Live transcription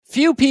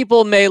Few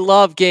people may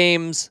love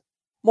games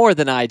more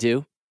than I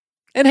do.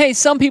 And hey,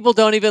 some people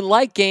don't even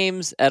like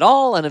games at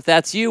all. And if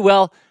that's you,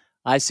 well,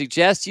 I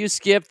suggest you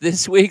skip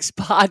this week's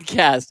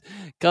podcast.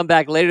 Come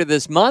back later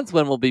this month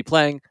when we'll be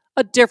playing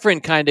a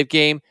different kind of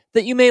game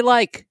that you may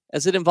like,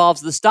 as it involves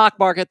the stock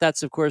market.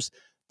 That's, of course,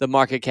 the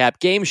Market Cap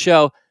Game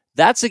Show.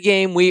 That's a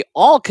game we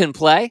all can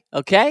play,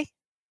 okay?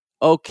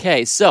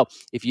 Okay, so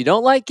if you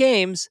don't like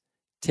games,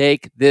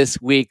 take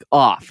this week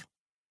off.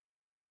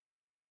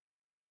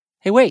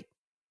 Hey, wait.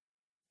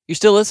 You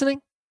still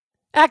listening?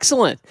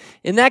 Excellent.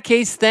 In that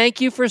case,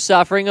 thank you for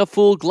suffering a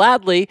fool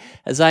gladly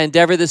as I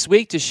endeavor this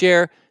week to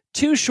share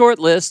two short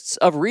lists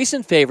of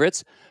recent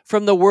favorites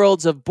from the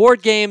worlds of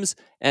board games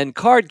and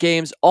card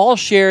games, all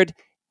shared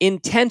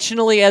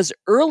intentionally as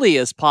early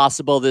as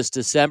possible this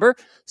December,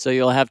 so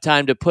you'll have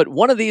time to put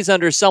one of these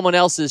under someone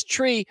else's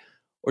tree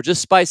or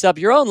just spice up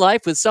your own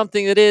life with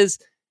something that is,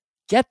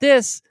 get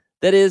this,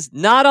 that is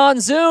not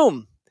on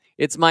Zoom.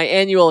 It's my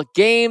annual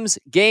Games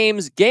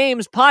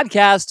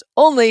podcast,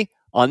 only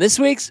on this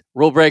week's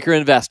Rule Breaker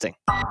Investing.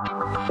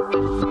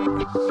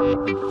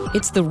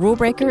 It's the Rule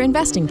Breaker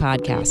Investing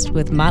Podcast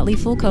with Motley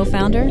Fool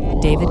co-founder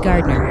David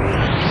Gardner.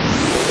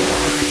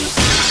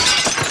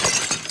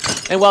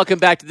 And welcome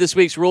back to this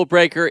week's Rule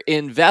Breaker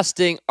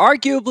Investing.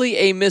 Arguably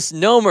a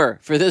misnomer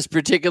for this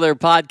particular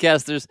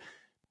podcast. There's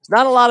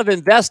not a lot of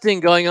investing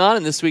going on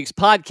in this week's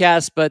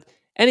podcast, but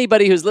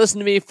anybody who's listened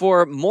to me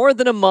for more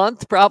than a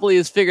month probably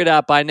has figured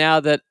out by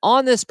now that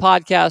on this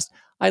podcast,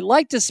 I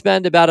like to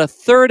spend about a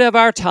third of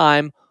our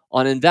time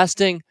on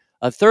investing,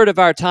 a third of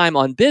our time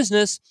on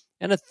business,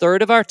 and a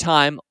third of our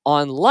time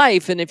on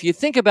life. And if you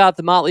think about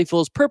the Motley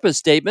Fool's purpose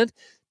statement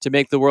to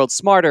make the world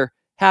smarter,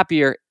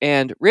 happier,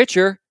 and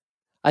richer,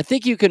 I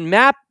think you can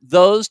map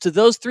those to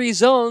those three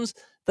zones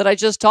that I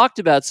just talked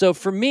about. So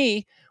for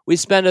me, we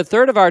spend a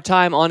third of our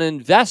time on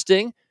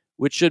investing,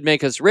 which should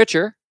make us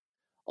richer,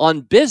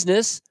 on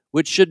business,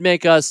 which should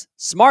make us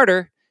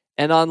smarter,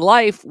 and on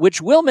life, which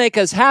will make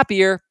us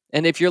happier.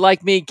 And if you're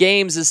like me,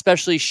 games,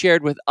 especially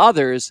shared with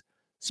others,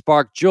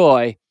 spark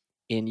joy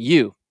in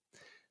you.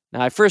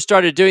 Now, I first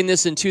started doing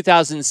this in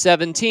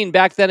 2017.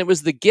 Back then, it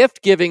was the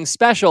gift giving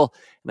special,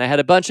 and I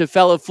had a bunch of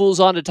fellow fools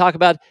on to talk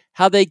about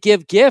how they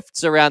give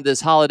gifts around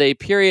this holiday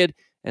period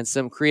and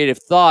some creative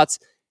thoughts.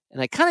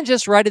 And I kind of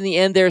just right in the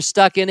end there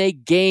stuck in a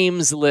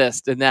games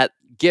list in that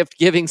gift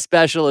giving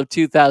special of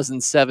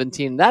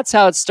 2017. That's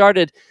how it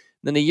started.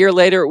 Then a year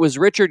later, it was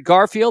Richard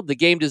Garfield, the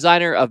game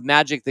designer of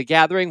Magic the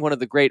Gathering, one of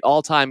the great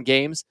all-time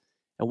games.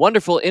 A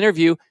wonderful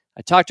interview.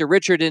 I talked to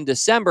Richard in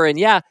December, and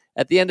yeah,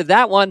 at the end of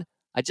that one,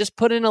 I just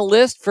put in a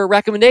list for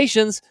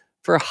recommendations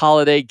for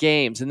holiday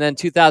games. And then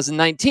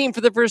 2019,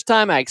 for the first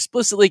time, I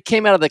explicitly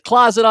came out of the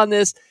closet on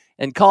this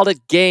and called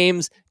it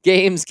Games.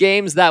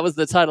 That was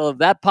the title of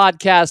that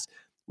podcast,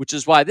 which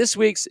is why this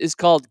week's is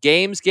called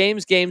Games,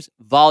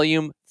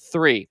 Volume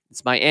 3.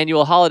 It's my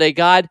annual holiday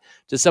guide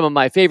to some of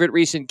my favorite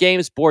recent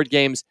games, board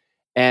games,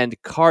 and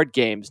card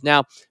games.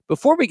 Now,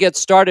 before we get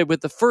started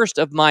with the first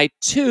of my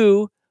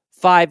two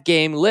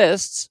 5-game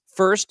lists,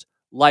 first,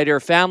 lighter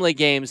family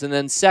games, and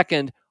then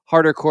second,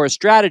 harder core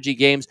strategy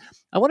games,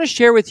 I want to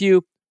share with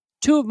you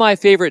two of my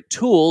favorite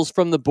tools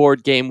from the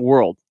board game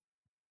world.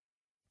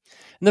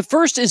 And the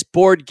first is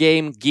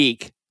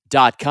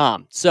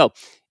BoardGameGeek.com. So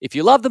if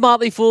you love the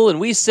Motley Fool and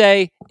we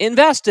say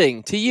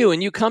investing to you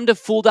and you come to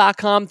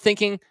Fool.com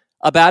thinking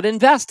about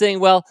investing,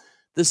 well,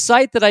 the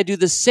site that I do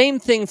the same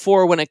thing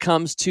for when it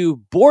comes to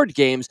board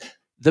games,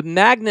 the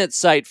magnet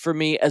site for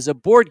me as a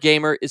board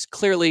gamer is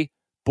clearly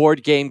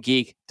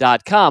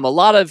BoardGameGeek.com. A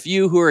lot of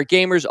you who are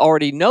gamers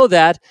already know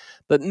that,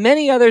 but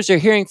many others are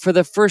hearing for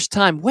the first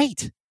time,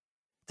 wait,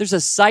 there's a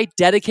site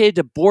dedicated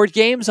to board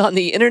games on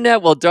the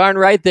internet? Well, darn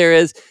right there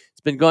is.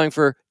 It's been going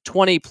for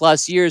 20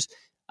 plus years.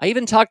 I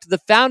even talked to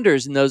the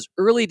founders in those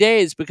early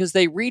days because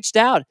they reached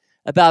out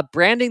about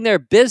branding their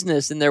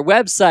business and their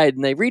website,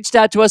 and they reached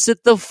out to us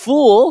at The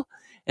Fool,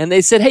 and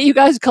they said, hey, you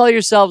guys call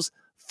yourselves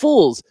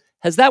Fools.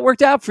 Has that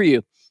worked out for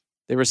you?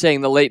 They were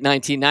saying the late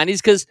 1990s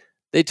because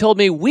they told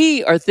me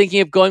we are thinking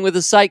of going with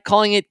a site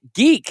calling it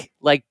Geek,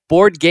 like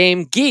Board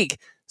Game Geek.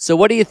 So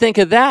what do you think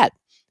of that?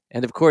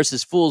 And of course,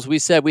 as fools, we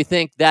said we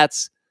think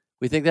that's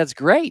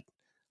great.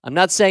 I'm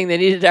not saying they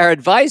needed our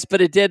advice,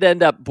 but it did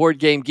end up Board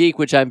Game Geek,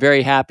 which I'm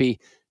very happy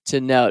to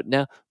note.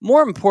 Now,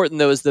 more important,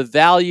 though, is the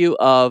value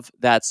of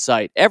that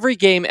site. Every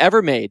game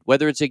ever made,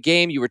 whether it's a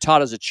game you were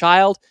taught as a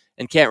child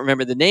and can't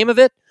remember the name of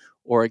it,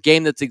 or a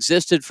game that's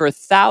existed for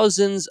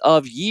thousands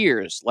of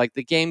years, like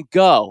the game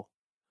Go,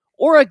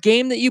 or a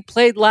game that you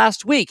played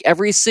last week,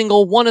 every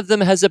single one of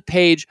them has a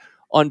page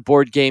on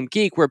Board Game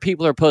Geek where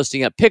people are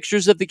posting up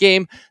pictures of the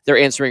game, they're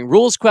answering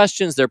rules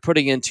questions, they're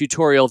putting in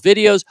tutorial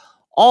videos,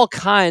 all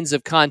kinds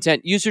of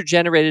content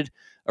user-generated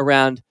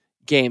around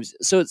games.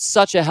 So it's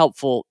such a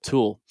helpful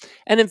tool.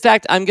 And in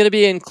fact, I'm going to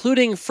be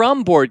including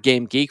from Board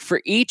Game Geek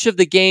for each of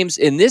the games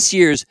in this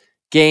year's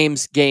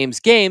Games,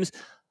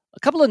 a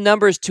couple of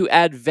numbers to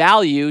add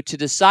value to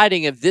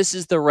deciding if this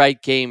is the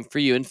right game for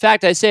you. In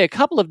fact, I say a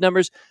couple of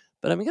numbers,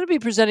 but I'm going to be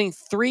presenting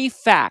 3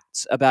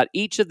 facts about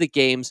each of the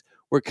games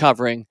we're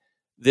covering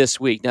this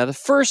week. Now, the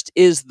first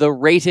is the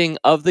rating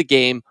of the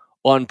game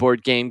on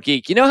Board Game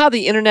Geek. You know how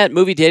the Internet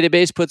Movie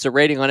Database puts a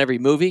rating on every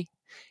movie?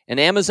 And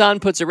Amazon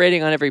puts a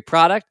rating on every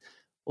product?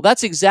 Well,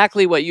 that's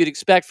exactly what you'd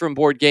expect from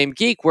Board Game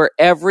Geek, where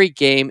every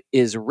game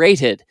is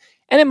rated.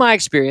 And in my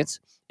experience,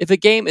 if a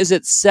game is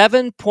at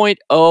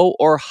 7.0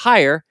 or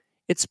higher,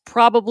 it's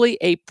probably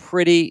a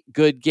pretty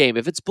good game.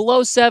 If it's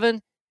below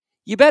 7,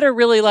 you better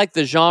really like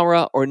the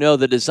genre or know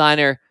the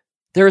designer.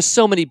 There are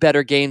so many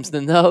better games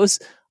than those.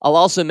 I'll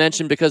also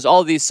mention, because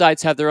all of these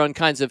sites have their own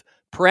kinds of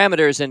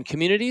parameters and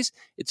communities,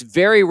 it's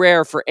very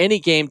rare for any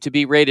game to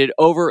be rated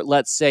over,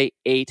 let's say,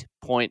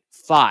 8.5.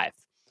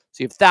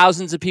 So you have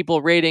thousands of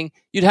people rating.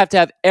 You'd have to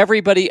have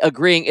everybody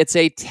agreeing it's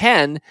a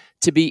 10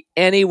 to be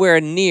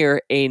anywhere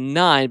near a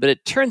 9. But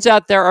it turns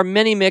out there are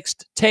many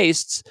mixed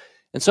tastes.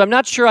 And so I'm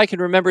not sure I can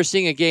remember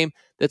seeing a game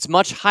that's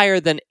much higher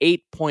than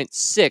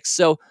 8.6.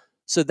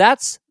 So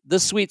that's the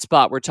sweet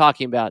spot we're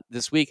talking about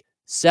this week,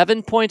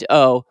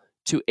 7.0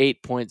 to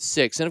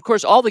 8.6. And of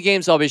course, all the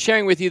games I'll be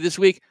sharing with you this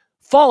week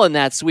fall in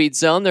that sweet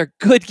zone. They're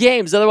good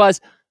games.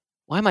 Otherwise,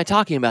 why am I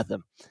talking about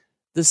them?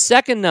 The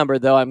second number,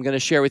 though, I'm going to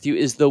share with you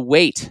is the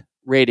weight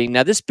rating.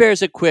 Now, this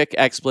bears a quick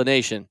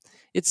explanation.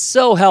 It's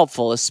so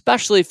helpful,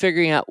 especially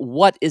figuring out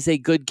what is a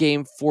good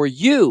game for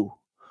you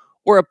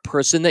or a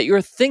person that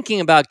you're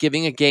thinking about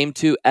giving a game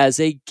to as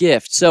a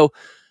gift. So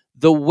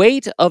the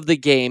weight of the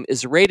game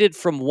is rated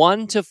from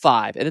 1 to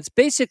 5, and it's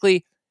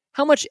basically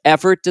how much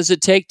effort does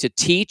it take to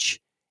teach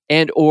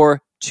and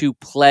or to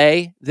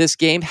play this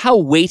game? How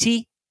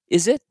weighty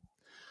is it?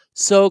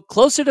 So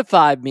closer to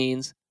 5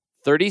 means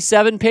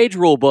 37-page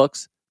rule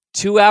books,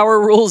 2-hour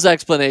rules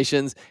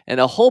explanations, and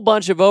a whole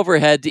bunch of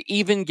overhead to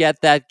even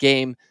get that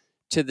game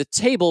to the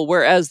table,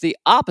 whereas the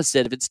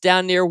opposite, if it's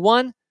down near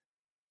 1,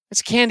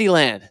 it's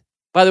Candyland.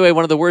 By the way,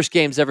 one of the worst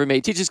games ever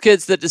made. Teaches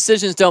kids that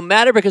decisions don't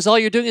matter because all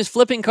you're doing is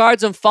flipping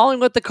cards and following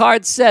what the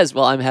card says.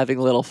 Well, I'm having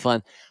a little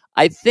fun.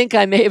 I think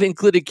I may have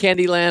included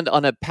Candyland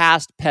on a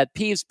past Pet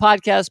Peeves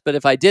podcast, but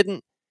if I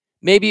didn't,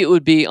 maybe it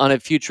would be on a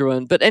future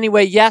one. But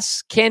anyway,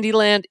 yes,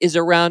 Candyland is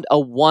around a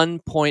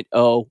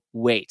 1.0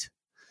 weight.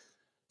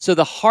 So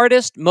the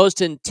hardest,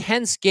 most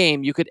intense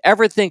game you could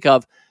ever think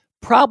of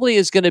probably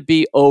is going to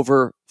be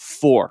over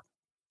 4.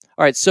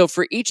 All right, so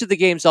for each of the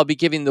games, I'll be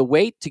giving the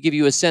weight to give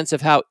you a sense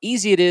of how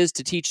easy it is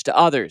to teach to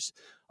others,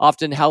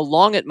 often how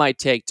long it might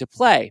take to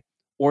play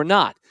or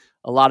not.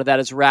 A lot of that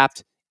is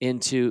wrapped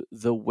into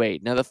the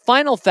weight. Now, the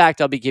final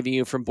fact I'll be giving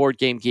you from Board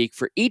Game Geek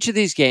for each of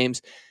these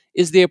games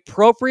is the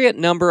appropriate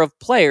number of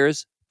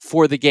players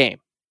for the game.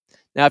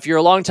 Now, if you're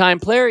a longtime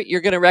player,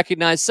 you're going to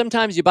recognize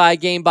sometimes you buy a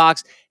game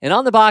box, and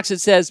on the box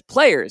it says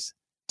players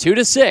 2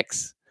 to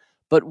 6.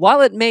 But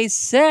while it may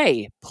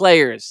say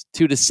players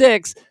 2 to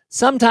 6,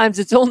 sometimes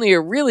it's only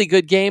a really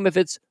good game if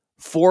it's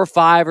 4,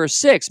 5, or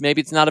 6.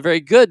 Maybe it's not a very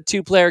good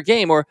 2-player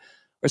game, or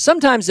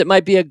sometimes it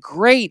might be a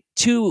great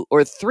 2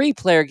 or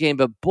 3-player game.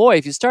 But boy,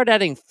 if you start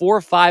adding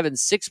 4, 5, and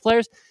 6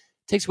 players, it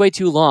takes way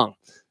too long.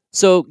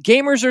 So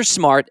gamers are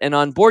smart, and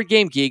on Board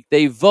Game Geek,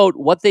 they vote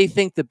what they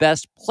think the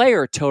best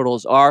player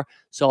totals are.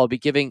 So I'll be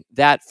giving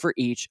that for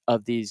each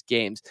of these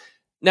games.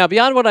 Now,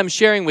 beyond what I'm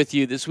sharing with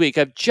you this week,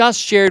 I've just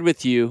shared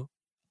with you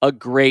a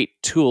great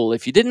tool.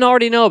 If you didn't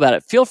already know about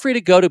it, feel free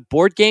to go to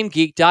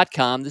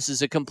BoardGameGeek.com. This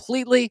is a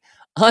completely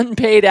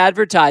unpaid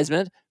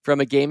advertisement from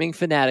a gaming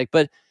fanatic,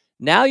 but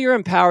now you're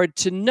empowered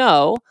to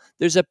know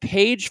there's a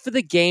page for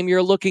the game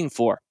you're looking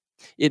for.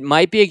 It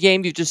might be a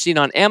game you've just seen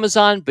on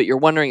Amazon, but you're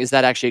wondering, is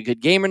that actually a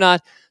good game or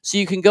not? So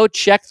you can go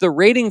check the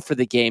rating for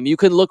the game. You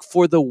can look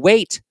for the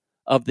weight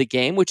of the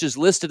game, which is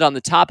listed on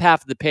the top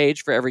half of the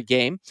page for every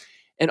game,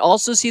 and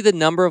also see the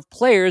number of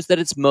players that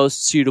it's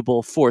most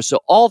suitable for. So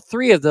all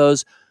 3 of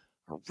those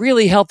are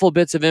really helpful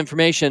bits of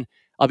information.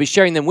 I'll be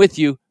sharing them with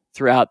you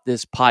throughout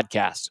this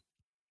podcast.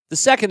 The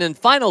second and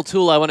final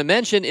tool I want to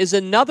mention is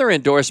another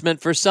endorsement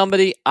for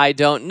somebody I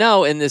don't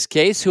know in this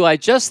case, who I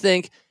just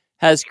think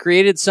has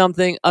created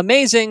something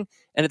amazing,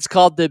 and it's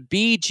called the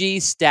BG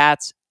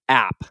Stats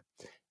app.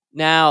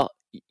 Now,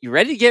 you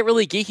ready to get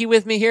really geeky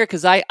with me here?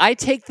 Because I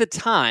take the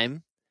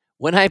time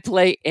when I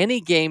play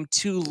any game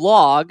to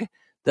log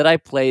that I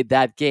played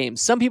that game.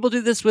 Some people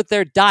do this with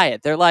their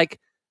diet. They're like,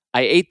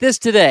 I ate this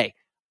today.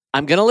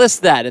 I'm going to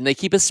list that. And they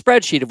keep a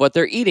spreadsheet of what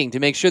they're eating to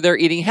make sure they're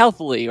eating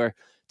healthily or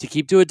to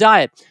keep to a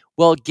diet.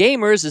 Well,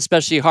 gamers,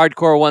 especially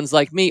hardcore ones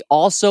like me,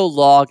 also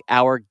log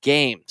our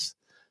games.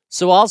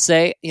 So I'll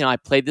say, I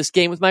played this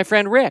game with my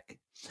friend Rick.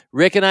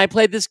 Rick and I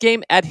played this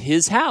game at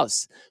his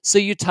house. So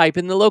you type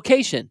in the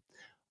location.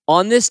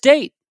 On this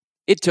date,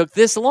 it took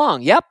this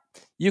long. Yep.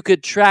 You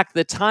could track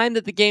the time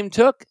that the game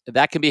took.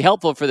 That can be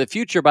helpful for the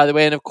future, by the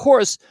way. And of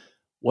course,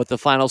 what the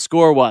final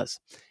score was.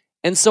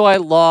 And so I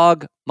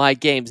log my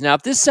games. Now,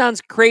 if this sounds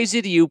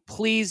crazy to you,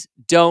 please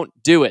don't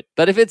do it.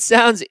 But if it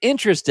sounds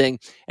interesting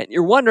and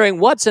you're wondering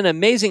what's an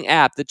amazing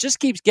app that just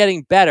keeps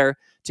getting better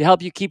to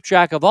help you keep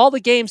track of all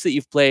the games that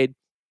you've played,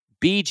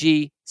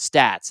 BG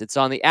Stats. It's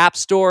on the App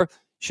Store.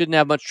 Shouldn't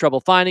have much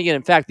trouble finding it.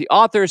 In fact, the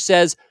author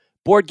says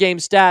Board Game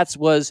Stats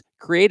was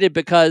created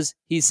because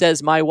he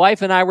says, my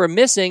wife and I were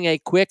missing a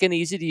quick and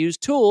easy to use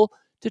tool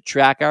to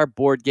track our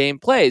board game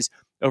plays.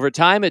 Over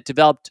time, it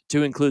developed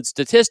to include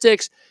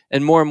statistics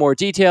and more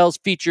details,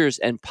 features,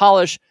 and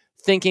polish,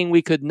 thinking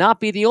we could not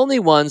be the only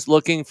ones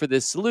looking for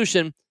this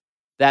solution.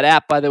 That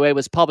app, by the way,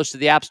 was published to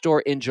the App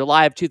Store in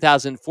July of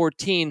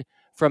 2014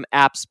 from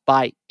Apps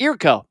by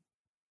Eerco.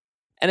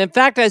 And in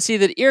fact, I see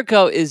that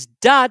Eerco is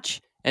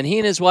Dutch, and he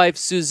and his wife,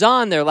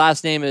 Suzanne, their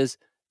last name is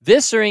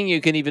Vissering.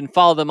 You can even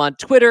follow them on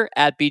Twitter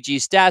at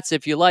BGStats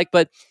if you like,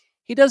 but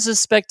he does a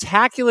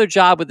spectacular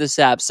job with this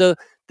app. So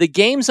the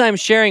games I'm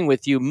sharing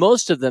with you,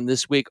 most of them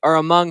this week, are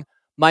among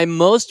my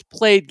most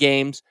played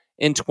games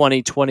in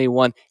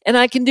 2021. And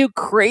I can do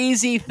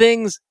crazy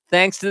things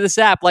thanks to this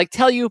app, like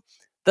tell you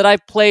that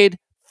I've played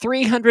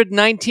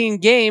 319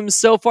 games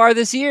so far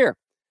this year.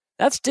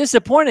 That's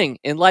disappointing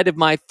in light of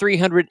my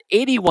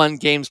 381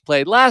 games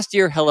played last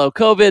year, hello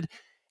COVID,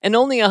 and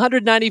only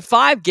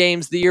 195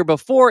 games the year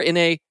before in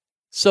a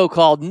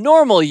so-called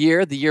normal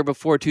year, the year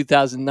before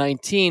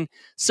 2019.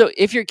 So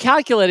if you're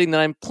calculating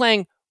that I'm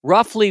playing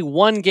roughly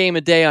one game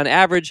a day on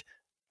average,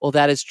 well,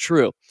 that is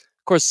true.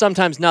 Of course,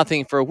 sometimes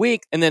nothing for a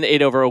week and then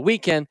 8 over a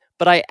weekend,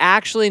 but I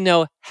actually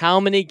know how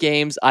many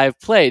games I've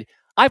played.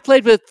 I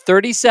played with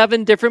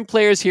 37 different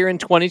players here in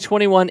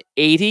 2021,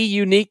 80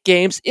 unique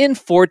games in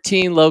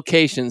 14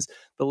 locations.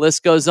 The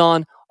list goes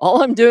on.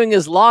 All I'm doing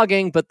is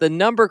logging, but the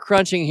number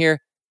crunching here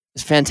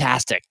is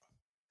fantastic.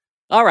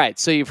 All right,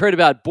 so you've heard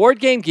about Board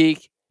Game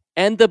Geek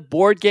and the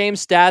Board Game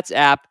Stats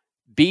app,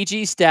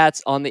 BG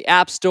Stats, on the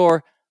App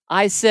Store.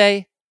 I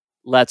say,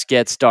 let's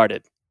get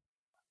started.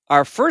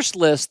 Our first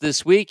list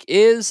this week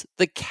is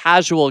the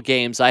casual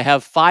games. I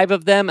have 5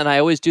 of them, and I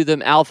always do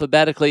them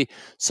alphabetically.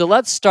 So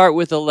let's start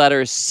with the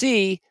letter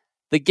C.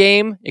 The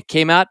game, it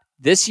came out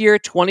this year,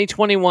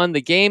 2021.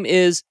 The game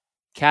is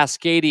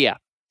Cascadia.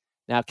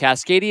 Now,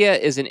 Cascadia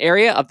is an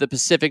area of the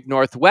Pacific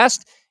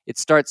Northwest. It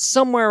starts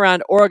somewhere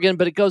around Oregon,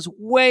 but it goes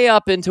way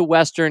up into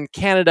Western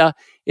Canada.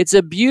 It's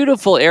a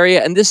beautiful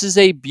area, and this is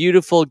a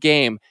beautiful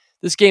game.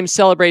 This game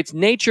celebrates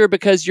nature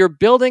because you're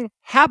building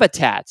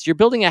habitats. You're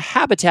building a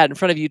habitat in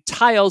front of you,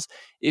 tiles.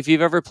 If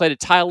you've ever played a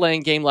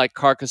tile-laying game like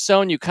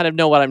Carcassonne, you kind of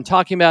know what I'm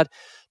talking about.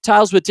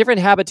 Tiles with different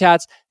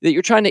habitats that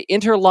you're trying to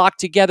interlock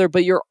together,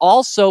 but you're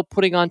also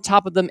putting on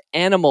top of them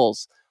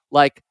animals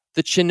like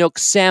the Chinook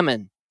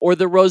salmon or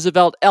the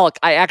Roosevelt elk.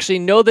 I actually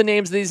know the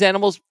names of these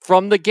animals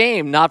from the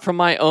game, not from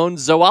my own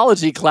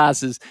zoology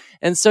classes.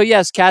 And so,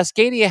 yes,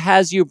 Cascadia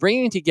has you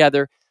bringing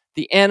together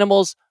the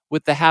animals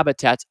with the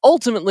habitats.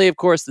 Ultimately, of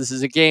course, this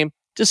is a game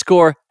to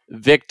score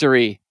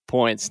victory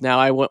points. Now,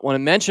 I want to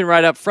mention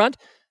right up front,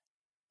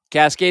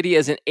 Cascadia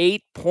is an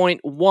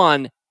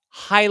 8.1,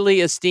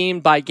 highly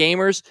esteemed by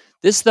gamers.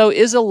 This, though,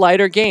 is a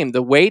lighter game.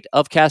 The weight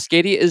of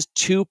Cascadia is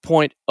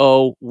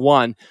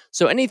 2.01.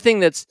 So anything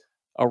that's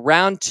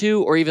around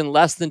 2 or even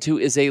less than 2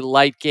 is a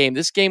light game.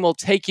 This game will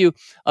take you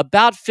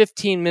about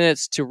 15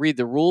 minutes to read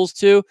the rules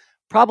to,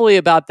 probably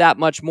about that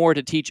much more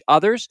to teach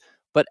others.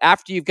 But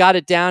after you've got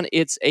it down,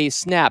 it's a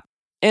snap.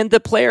 And the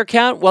player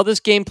count, well,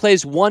 this game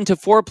plays 1 to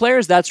 4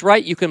 players. That's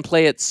right. You can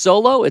play it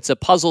solo. It's a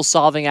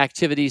puzzle-solving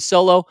activity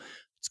solo.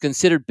 It's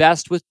considered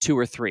best with 2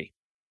 or 3.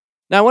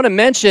 Now, I want to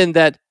mention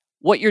that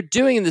what you're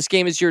doing in this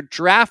game is you're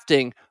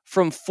drafting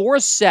from 4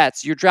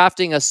 sets. You're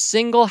drafting a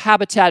single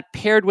habitat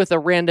paired with a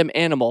random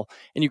animal.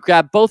 And you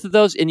grab both of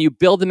those and you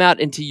build them out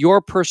into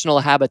your personal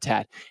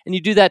habitat. And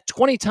you do that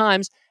 20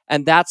 times.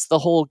 And that's the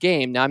whole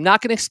game. Now, I'm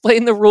not going to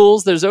explain the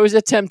rules. There's always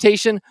a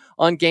temptation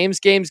on games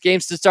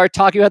to start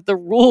talking about the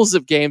rules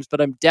of games,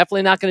 but I'm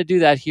definitely not going to do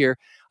that here.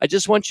 I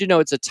just want you to know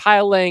it's a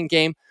tile-laying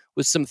game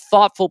with some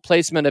thoughtful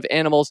placement of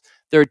animals.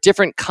 There are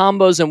different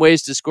combos and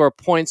ways to score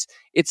points.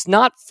 It's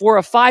not for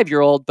a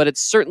 5-year-old, but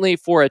it's certainly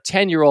for a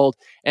 10-year-old,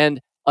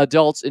 and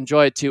adults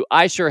enjoy it too.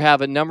 I sure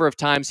have a number of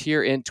times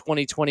here in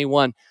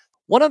 2021.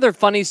 One other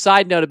funny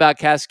side note about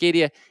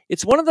Cascadia,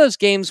 it's one of those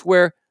games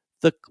where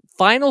the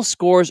final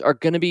scores are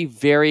going to be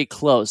very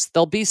close.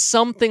 They'll be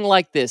something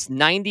like this,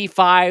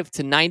 95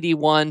 to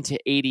 91 to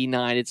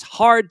 89. It's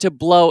hard to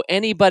blow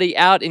anybody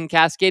out in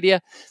Cascadia.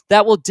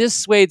 That will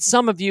dissuade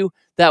some of you.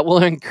 That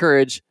will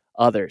encourage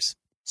others.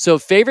 So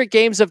favorite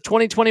games of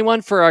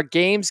 2021 for our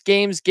Games,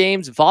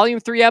 Volume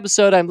 3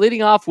 episode, I'm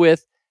leading off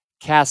with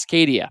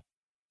Cascadia.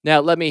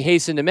 Now, let me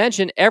hasten to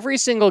mention, every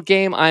single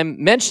game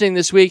I'm mentioning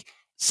this week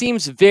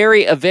seems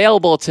very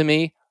available to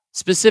me,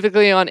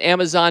 specifically on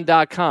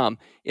Amazon.com.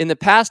 In the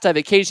past, I've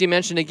occasionally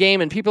mentioned a game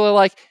and people are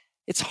like,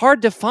 it's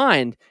hard to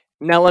find.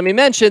 Now, let me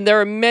mention, there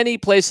are many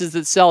places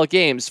that sell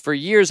games. For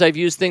years, I've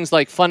used things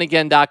like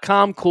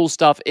funagain.com,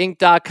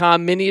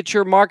 coolstuffinc.com,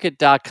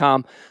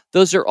 miniaturemarket.com.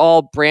 Those are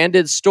all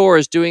branded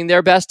stores doing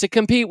their best to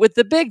compete with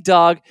the big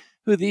dog,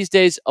 who these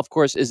days, of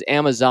course, is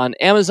Amazon.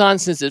 Amazon,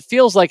 since it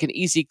feels like an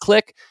easy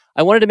click,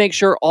 I wanted to make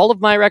sure all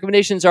of my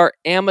recommendations are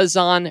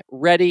Amazon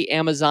ready,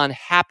 Amazon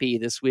happy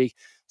this week.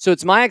 So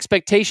it's my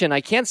expectation,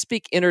 I can't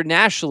speak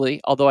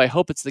internationally, although I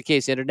hope it's the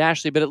case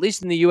internationally, but at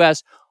least in the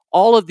US,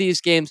 all of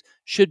these games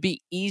should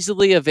be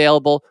easily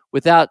available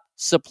without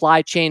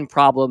supply chain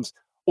problems.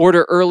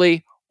 Order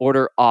early,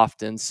 order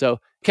often. So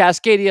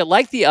Cascadia,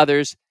 like the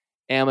others,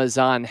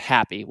 Amazon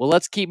happy. Well,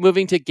 let's keep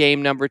moving to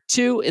game number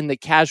 2 in the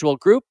casual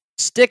group.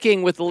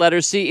 Sticking with the letter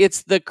C,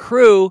 it's the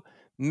Crew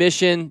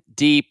Mission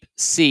Deep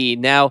Sea.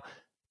 Now,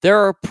 there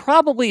are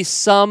probably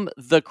some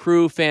The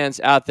Crew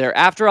fans out there.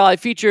 After all, I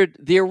featured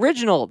the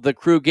original The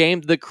Crew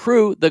game, The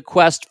Crew, The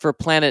Quest for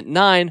Planet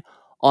 9,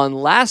 on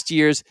last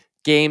year's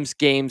Games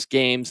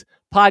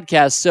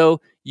podcast.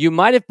 So you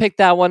might have picked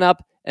that one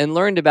up and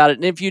learned about it.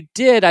 And if you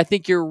did, I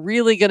think you're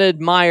really going to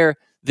admire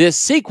this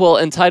sequel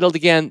entitled,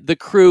 again, The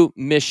Crew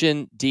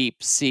Mission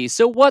Deep Sea.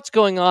 So what's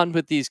going on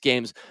with these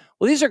games?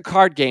 Well, these are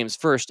card games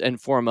first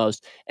and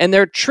foremost, and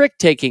they're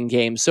trick-taking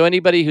games. So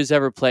anybody who's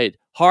ever played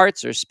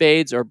hearts or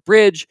spades or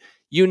bridge,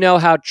 you know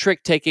how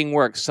trick-taking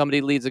works.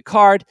 Somebody leads a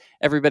card,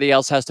 everybody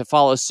else has to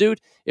follow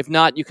suit. If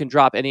not, you can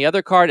drop any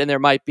other card, and there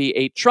might be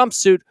a trump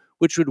suit,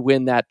 which would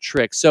win that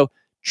trick. So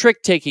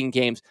trick-taking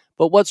games.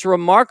 But what's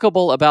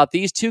remarkable about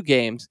these two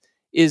games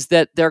is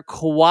that they're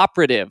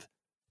cooperative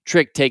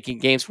trick-taking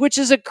games, which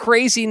is a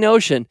crazy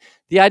notion.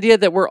 The idea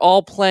that we're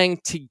all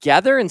playing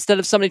together instead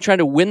of somebody trying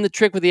to win the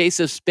trick with the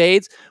ace of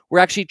spades, we're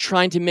actually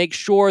trying to make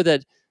sure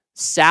that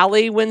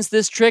Sally wins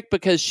this trick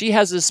because she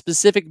has a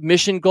specific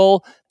mission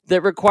goal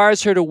that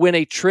requires her to win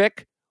a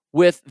trick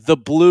with the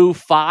blue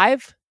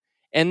 5.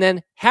 And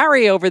then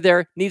Harry over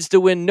there needs to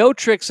win no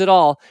tricks at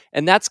all.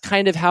 And that's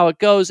kind of how it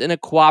goes in a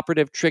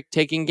cooperative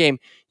trick-taking game.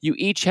 You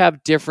each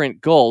have different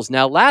goals.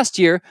 Now, last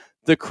year,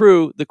 The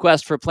Crew, The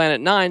Quest for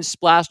Planet 9,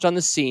 splashed on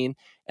the scene,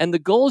 and the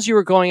goals you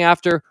were going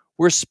after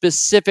were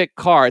specific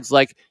cards,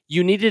 like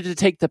you needed to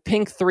take the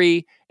pink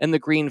 3 and the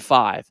green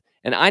 5,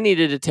 and I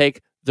needed to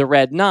take the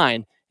red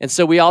 9. And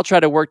so we all try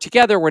to work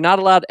together. We're not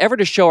allowed ever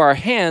to show our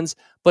hands,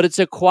 but it's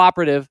a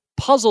cooperative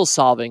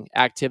puzzle-solving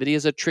activity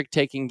as a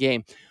trick-taking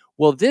game.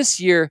 Well, this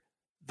year,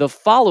 the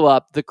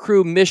follow-up, The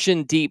Crew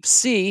Mission Deep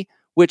Sea,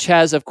 which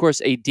has, of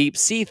course, a deep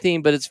sea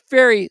theme, but it's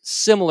very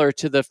similar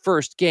to the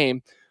first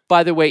game.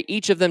 By the way,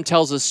 each of them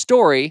tells a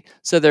story,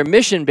 so they're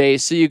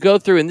mission-based. So you go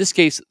through, in this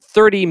case,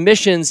 30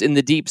 missions in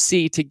the deep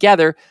sea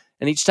together,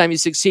 and each time you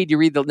succeed, you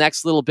read the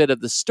next little bit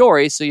of the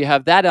story, so you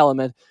have that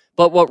element.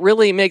 But what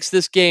really makes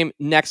this game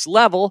next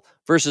level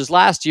versus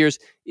last year's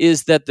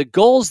is that the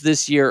goals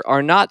this year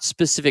are not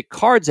specific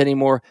cards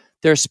anymore.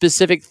 They're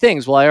specific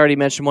things. Well, I already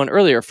mentioned one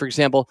earlier. For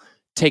example,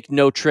 take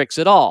no tricks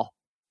at all,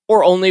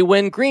 or only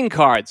win green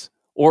cards,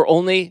 or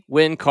only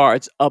win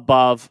cards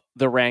above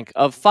the rank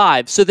of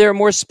 5. So there are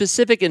more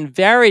specific and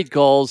varied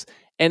goals,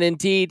 and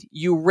indeed,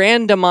 you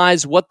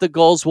randomize what the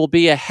goals will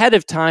be ahead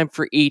of time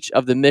for each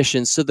of the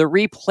missions. So the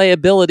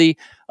replayability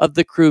of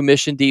The Crew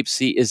Mission Deep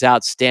Sea is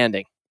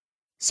outstanding.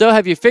 So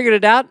have you figured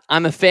it out?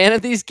 I'm a fan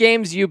of these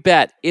games, you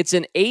bet. It's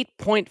an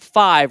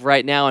 8.5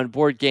 right now on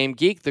Board Game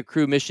Geek, The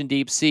Crew Mission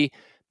Deep Sea.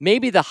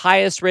 Maybe the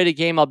highest rated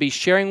game I'll be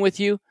sharing with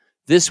you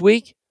this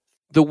week.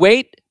 The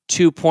weight,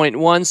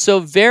 2.1, so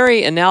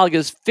very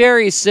analogous,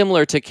 very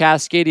similar to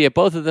Cascadia.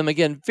 Both of them,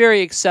 again,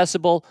 very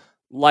accessible,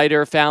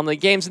 lighter family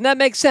games. And that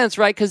makes sense,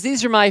 right? Because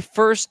these are my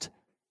first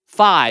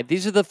 5.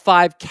 These are the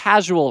 5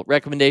 casual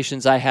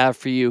recommendations I have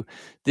for you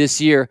this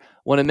year. I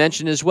want to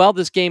mention as well,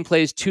 this game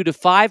plays 2 to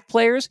 5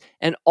 players,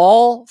 and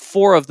all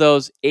 4 of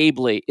those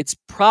ably. It's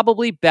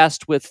probably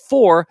best with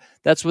 4.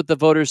 That's what the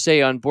voters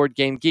say on Board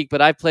Game Geek,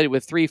 but I've played it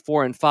with 3,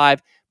 4, and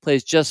 5.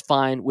 Plays just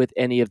fine with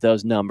any of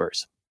those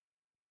numbers.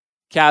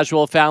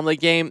 Casual family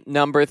game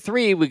number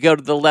 3, we go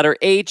to the letter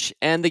H,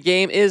 and the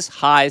game is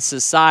High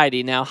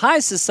Society. Now, High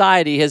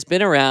Society has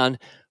been around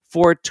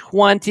for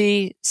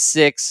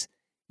 26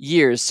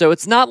 years, so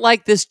it's not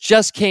like this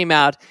just came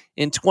out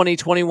in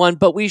 2021,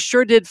 but we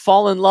sure did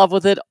fall in love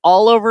with it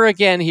all over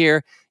again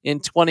here in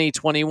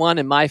 2021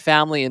 in my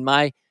family and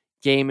my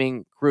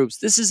gaming groups.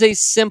 This is a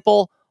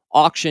simple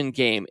auction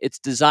game. It's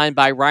designed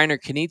by Reiner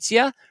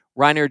Knizia.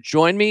 Reiner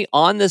joined me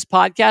on this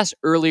podcast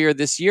earlier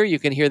this year. You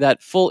can hear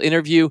that full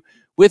interview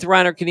with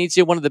Reiner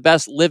Knizia, one of the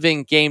best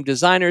living game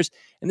designers.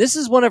 And this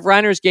is one of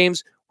Reiner's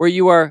games where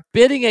you are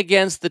bidding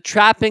against the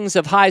trappings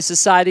of high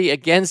society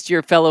against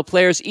your fellow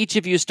players. Each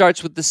of you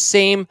starts with the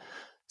same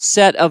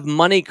set of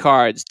money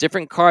cards,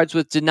 different cards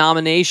with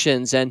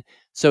denominations. And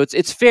so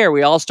it's fair.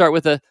 We all start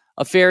with a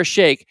fair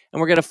shake. And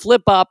we're going to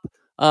flip up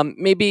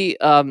maybe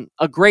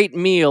a great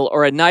meal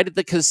or a night at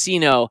the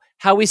casino,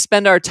 how we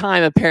spend our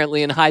time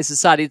apparently in high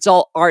society. It's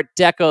all Art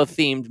Deco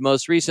themed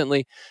most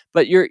recently,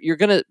 but you're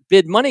going to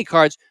bid money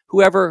cards.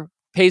 Whoever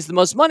pays the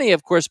most money,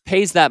 of course,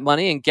 pays that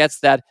money and gets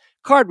that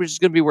card, which is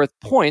going to be worth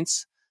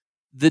points.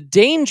 The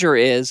danger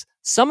is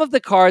some of the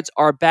cards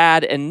are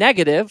bad and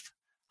negative.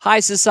 High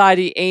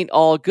society ain't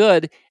all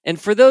good. And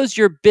for those,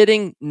 you're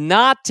bidding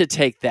not to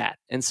take that.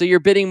 And so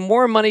you're bidding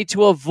more money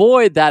to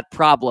avoid that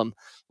problem,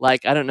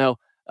 like, I don't know,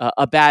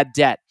 a bad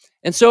debt.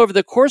 And so over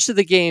the course of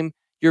the game,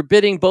 you're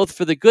bidding both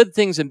for the good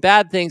things and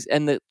bad things.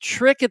 And the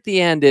trick at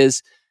the end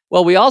is,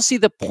 well, we all see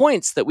the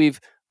points that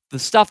the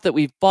stuff that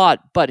we've bought,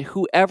 but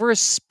whoever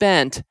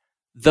spent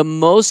the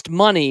most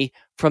money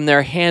from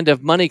their hand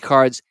of money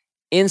cards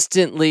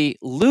instantly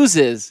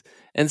loses.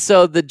 And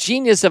so the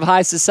genius of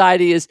high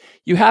society is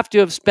you have to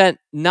have spent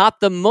not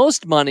the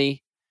most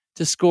money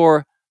to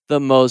score the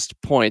most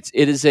points.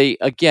 It is a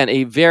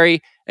very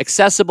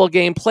accessible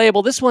game,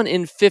 playable. This one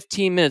in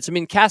 15 minutes. I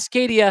mean,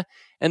 Cascadia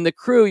and the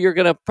Crew, you're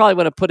going to probably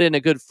want to put in a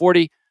good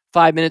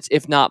 45 minutes,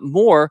 if not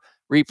more,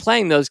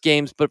 replaying those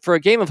games. But for a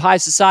game of High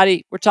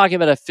Society, we're talking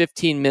about a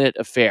 15-minute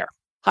affair.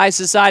 High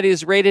Society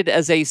is rated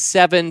as a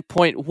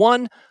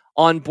 7.1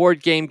 on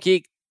Board Game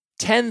Geek,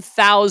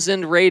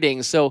 10,000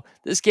 ratings. So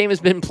this game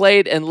has been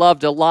played and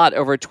loved a lot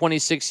over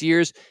 26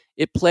 years.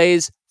 It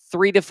plays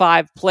 3 to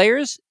 5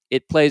 players.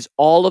 It plays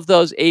all of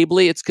those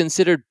ably. It's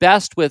considered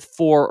best with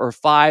 4 or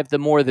 5. The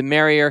more, the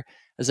merrier.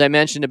 As I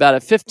mentioned, about a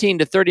 15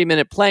 to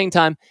 30-minute playing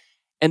time.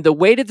 And the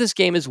weight of this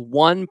game is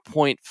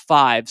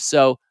 1.5.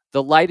 So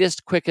the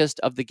lightest, quickest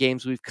of the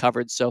games we've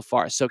covered so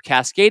far. So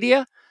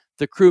Cascadia,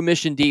 the Crew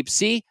Mission Deep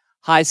Sea,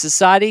 High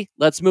Society.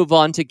 Let's move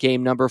on to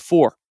game number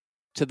 4.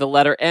 To the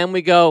letter M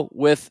we go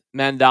with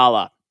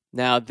Mandala.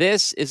 Now,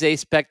 this is a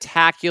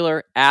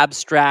spectacular,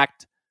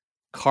 abstract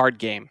card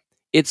game.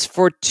 It's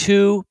for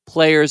 2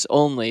 players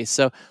only.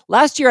 So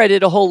last year I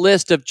did a whole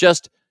list of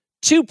just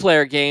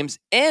 2-player games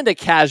and a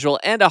casual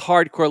and a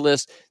hardcore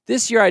list.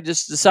 This year I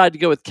just decided to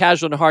go with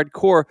casual and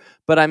hardcore,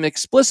 but I'm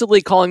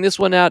explicitly calling this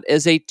one out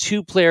as a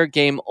 2-player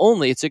game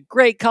only. It's a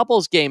great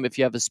couples game if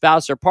you have a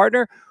spouse or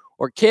partner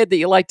or kid that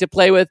you like to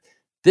play with.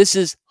 This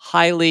is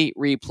highly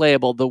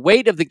replayable. The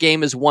weight of the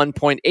game is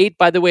 1.8.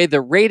 By the way,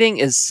 the rating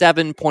is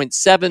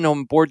 7.7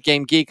 on Board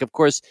Game Geek. Of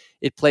course,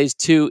 it plays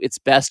 2. It's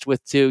best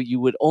with 2. You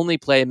would only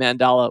play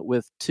Mandala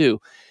with 2.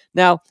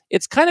 Now,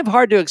 it's kind of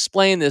hard to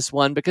explain this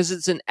one because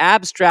it's an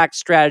abstract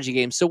strategy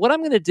game. So what I'm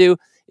going to do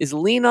is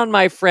lean on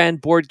my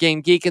friend Board Game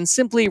Geek and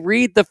simply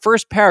read the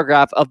first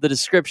paragraph of the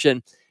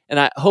description. And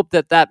I hope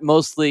that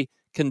mostly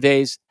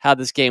conveys how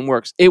this game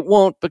works. It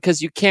won't,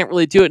 because you can't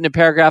really do it in a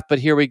paragraph, but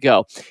here we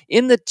go.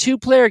 In the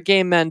 2-player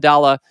game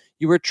Mandala,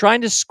 you are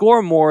trying to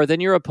score more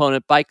than your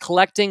opponent by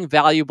collecting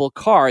valuable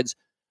cards,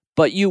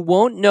 but you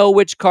won't know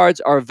which cards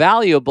are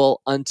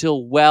valuable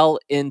until well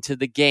into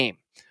the game.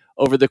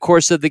 Over the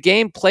course of the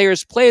game,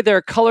 players play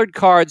their colored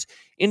cards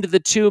into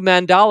the 2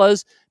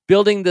 mandalas,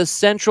 building the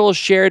central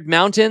shared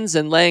mountains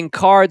and laying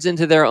cards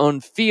into their own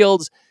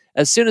fields.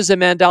 As soon as a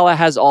mandala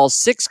has all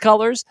 6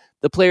 colors,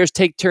 the players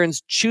take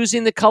turns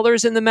choosing the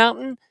colors in the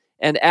mountain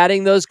and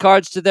adding those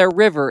cards to their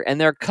river and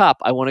their cup.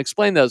 I won't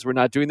explain those. We're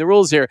not doing the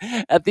rules here.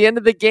 At the end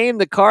of the game,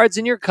 the cards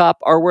in your cup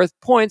are worth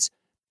points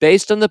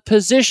based on the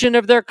position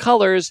of their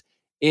colors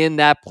in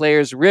that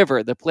player's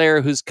river. The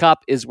player whose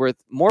cup is worth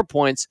more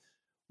points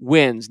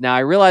wins. Now, I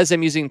realize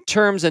I'm using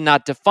terms and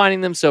not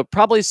defining them, so it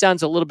probably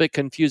sounds a little bit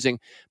confusing,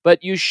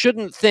 but you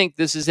shouldn't think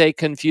this is a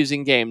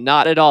confusing game.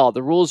 Not at all.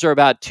 The rules are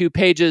about 2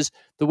 pages.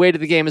 The weight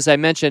of the game, as I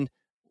mentioned,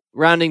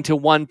 rounding to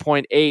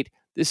 1.8.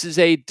 This is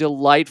a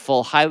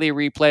delightful, highly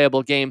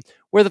replayable game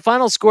where the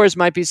final scores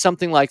might be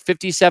something like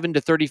 57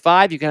 to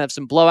 35. You can have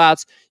some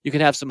blowouts. You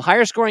can have some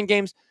higher scoring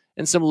games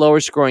and some lower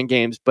scoring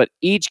games, but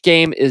each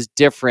game is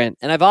different.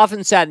 And I've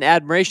often sat in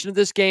admiration of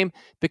this game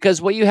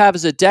because what you have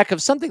is a deck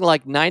of something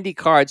like 90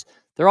 cards.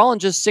 They're all in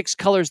just 6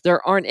 colors.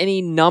 There aren't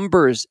any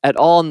numbers at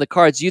all in the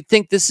cards. You'd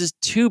think this is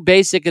too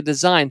basic a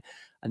design.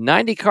 A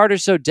 90 card or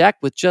so deck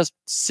with just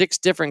 6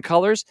 different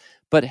colors,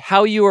 but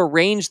how you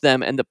arrange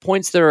them and the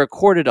points that are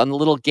recorded on the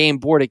little game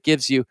board it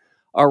gives you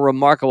are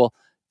remarkable.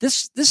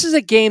 This is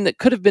a game that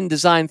could have been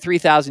designed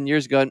 3,000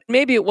 years ago, and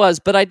maybe it was,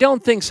 but I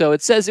don't think so.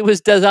 It says it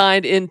was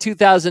designed in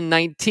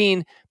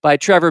 2019 by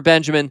Trevor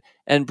Benjamin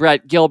and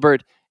Brett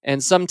Gilbert,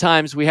 and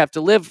sometimes we have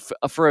to live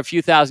for a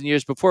few thousand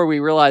years before we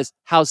realize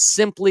how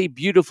simply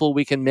beautiful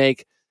we can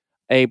make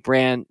a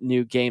brand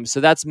new game. So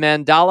that's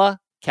Mandala,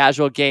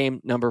 casual game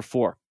number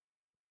 4.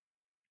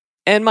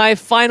 And my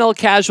final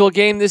casual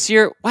game this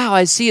year, wow,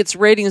 I see its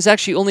rating is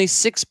actually only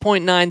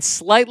 6.9,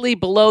 slightly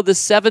below the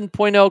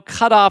 7.0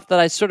 cutoff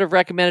that I sort of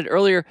recommended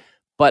earlier,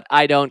 but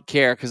I don't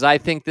care because I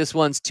think this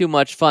one's too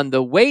much fun.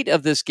 The weight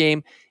of this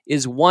game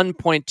is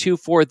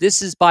 1.24.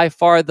 This is by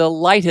far the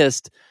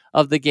lightest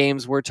of the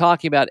games we're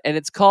talking about, and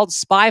it's called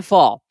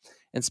Spyfall.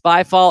 And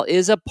Spyfall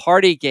is a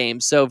party game,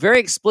 so very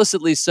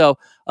explicitly so.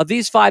 Of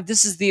these 5,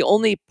 this is the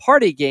only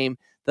party game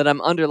that I'm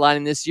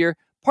underlining this year.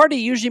 Party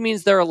usually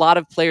means there are a lot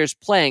of players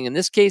playing. In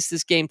this case,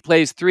 this game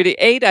plays 3 to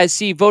 8. I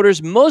see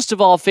voters most of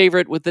all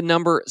favorite with the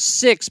number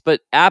 6, but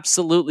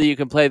absolutely you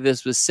can play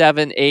this with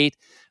 7, 8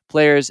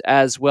 players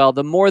as well.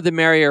 The more the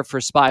merrier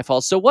for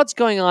Spyfall. So what's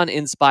going on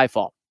in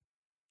Spyfall?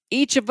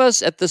 Each of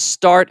us at the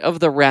start of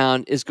the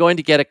round is going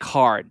to get a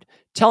card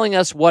telling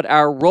us what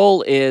our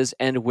role is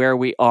and where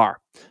we are.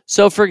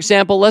 So for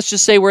example, let's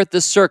just say we're at the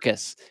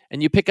circus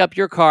and you pick up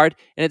your card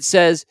and it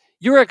says,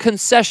 you're a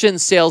concession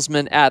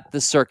salesman at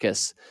the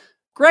circus.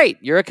 Great,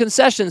 you're a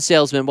concession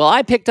salesman. Well,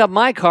 I picked up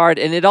my card,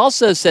 and it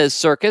also says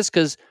circus,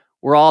 because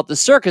we're all at the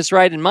circus,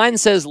 right? And mine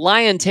says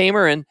lion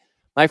tamer, and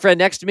my friend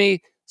next to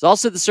me is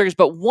also the circus.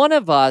 But one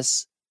of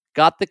us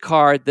got the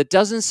card that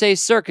doesn't say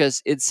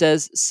circus. It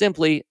says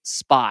simply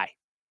spy.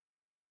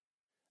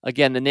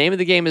 Again, the name of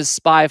the game is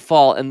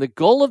Spyfall, and the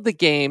goal of the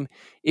game,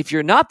 if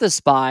you're not the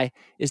spy,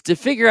 is to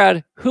figure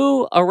out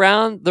who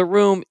around the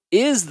room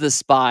is the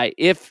spy.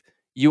 If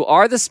You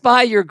are the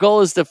spy. Your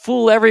goal is to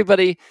fool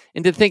everybody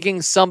into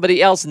thinking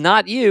somebody else,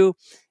 not you,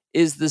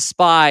 is the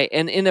spy.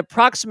 And in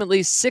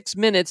approximately 6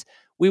 minutes,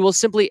 we will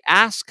simply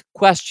ask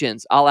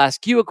questions. I'll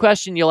ask you a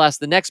question. You'll ask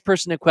the next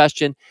person a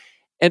question.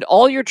 And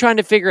all you're trying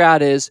to figure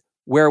out is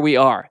where we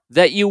are.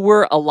 That you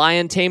were a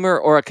lion tamer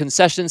or a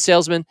concession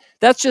salesman,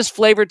 that's just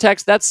flavor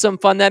text. That's some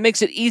fun. That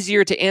makes it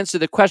easier to answer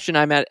the question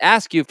I'm at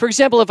ask you. For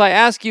example, if I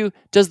ask you,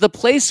 does the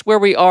place where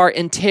we are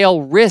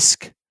entail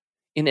risk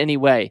in any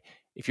way?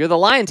 If you're the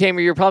lion tamer,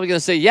 you're probably going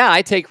to say, yeah,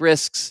 I take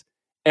risks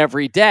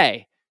every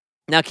day.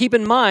 Now, keep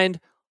in mind,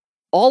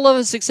 all of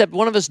us except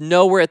one of us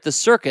know we're at the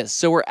circus.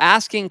 So we're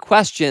asking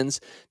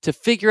questions to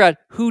figure out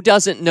who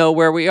doesn't know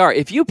where we are.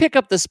 If you pick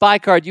up the spy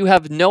card, you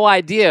have no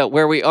idea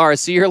where we are.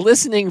 So you're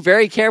listening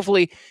very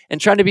carefully and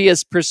trying to be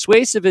as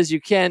persuasive as you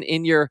can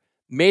in your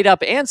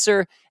made-up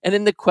answer and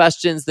in the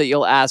questions that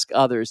you'll ask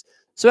others.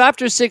 So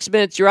after 6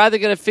 minutes, you're either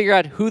going to figure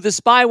out who the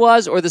spy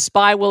was, or the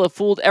spy will have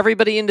fooled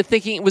everybody into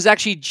thinking it was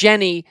actually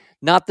Jenny,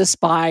 not the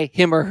spy,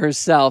 him or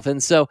herself.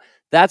 And so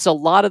that's a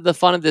lot of the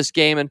fun of this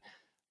game. And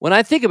when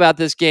I think about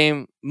this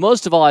game,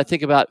 most of all, I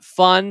think about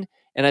fun,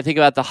 and I think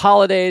about the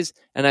holidays,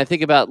 and I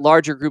think about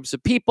larger groups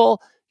of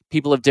people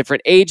of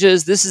different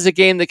ages. This is a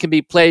game that can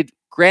be played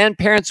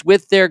grandparents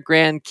with their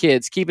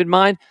grandkids. Keep in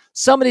mind,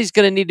 somebody's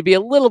going to need to be a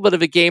little bit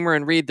of a gamer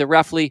and read the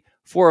roughly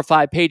 4 or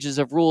 5 pages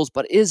of rules,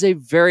 but it is a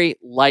very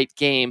light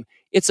game.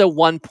 It's a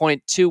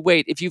 1.2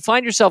 weight. If you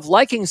find yourself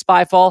liking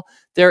Spyfall,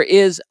 there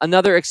is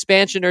another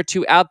expansion or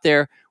two out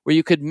there where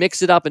you could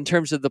mix it up in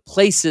terms of the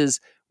places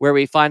where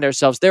we find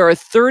ourselves. There are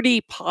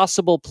 30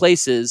 possible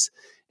places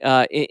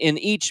in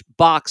each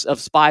box of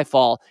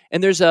Spyfall,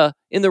 and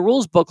in the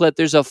rules booklet,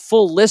 there's a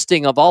full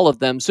listing of all of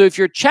them. So if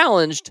you're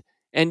challenged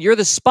and you're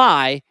the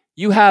spy,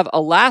 you have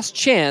a last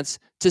chance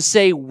to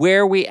say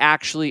where we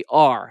actually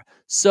are.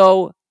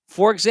 So,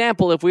 for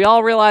example, if we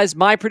all realize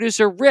my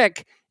producer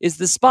Rick is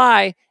the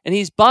spy and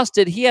he's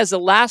busted, he has a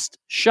last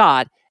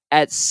shot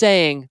at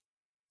saying,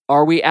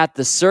 are we at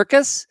the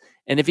circus?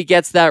 And if he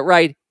gets that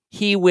right,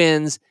 he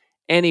wins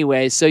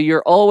anyway. So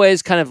you're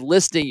always kind of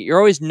listing, you're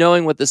always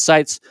knowing what the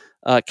sites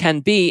can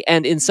be.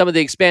 And in some of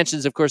the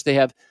expansions, of course, they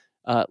have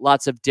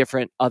lots of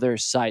different other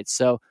sites.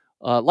 So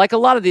like a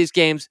lot of these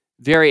games,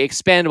 very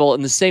expandable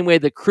in the same way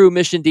the Crew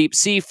Mission Deep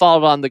Sea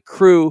followed on the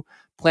Crew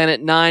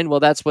Planet 9. Well,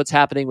 that's what's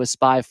happening with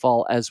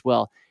Spyfall as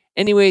well.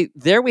 Anyway,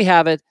 there we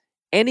have it.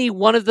 Any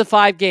one of the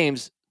 5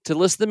 games, to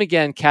list them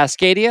again,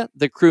 Cascadia,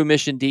 the Crew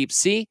Mission Deep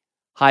Sea,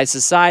 High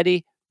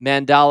Society,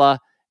 Mandala,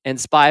 and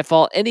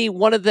Spyfall, any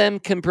one of them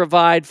can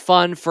provide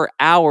fun for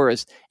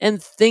hours and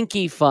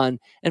thinky fun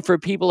and for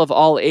people of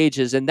all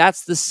ages. And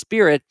that's the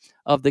spirit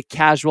of the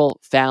Casual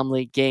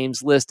Family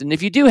Games list. And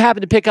if you do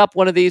happen to pick up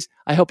one of these,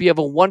 I hope you have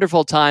a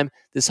wonderful time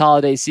this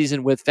holiday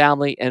season with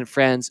family and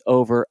friends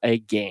over a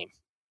game.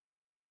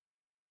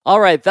 All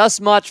right,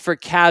 thus much for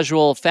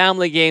Casual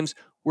Family Games.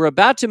 We're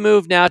about to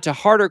move now to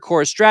harder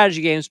core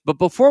strategy games. But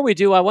before we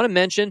do, I want to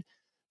mention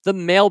the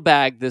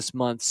mailbag this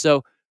month.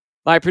 So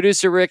my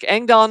producer, Rick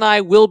Engdahl, and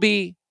I will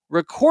be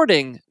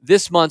recording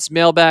this month's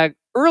mailbag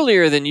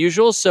earlier than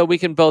usual so we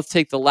can both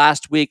take the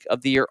last week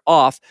of the year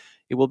off.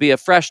 It will be a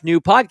fresh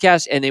new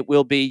podcast, and it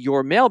will be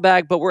your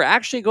mailbag, but we're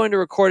actually going to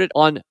record it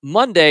on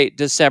Monday,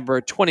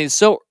 December 20th,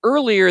 so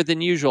earlier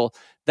than usual.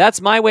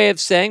 That's my way of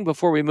saying,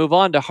 before we move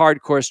on to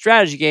hardcore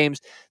strategy games,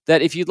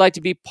 that if you'd like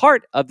to be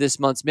part of this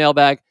month's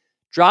mailbag,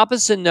 drop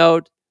us a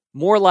note,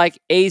 more like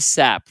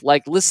ASAP,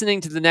 like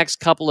listening to the next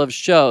couple of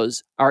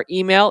shows. Our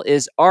email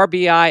is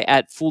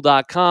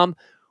rbi@fool.com.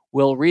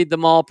 We'll read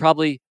them all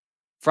probably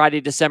Friday,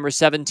 December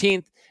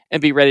 17th,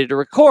 and be ready to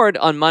record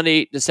on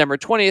Monday, December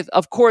 20th.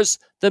 Of course,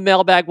 the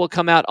mailbag will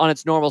come out on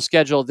its normal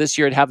schedule. This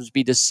year, it happens to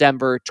be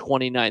December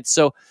 29th.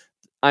 So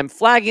I'm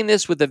flagging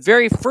this with the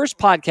very first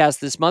podcast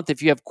this month.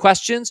 If you have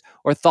questions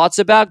or thoughts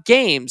about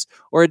games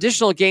or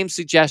additional game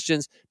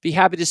suggestions, be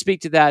happy to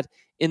speak to that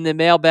in the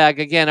mailbag.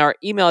 Again, our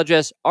email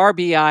address,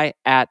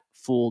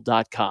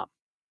 rbi@fool.com.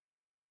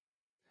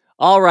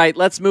 All right,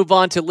 let's move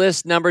on to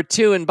list number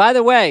 2. And by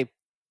the way,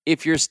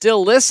 if you're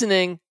still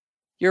listening,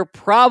 you're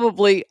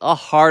probably a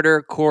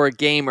harder core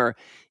gamer.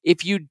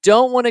 If you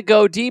don't want to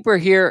go deeper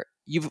here,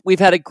 we've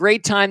had a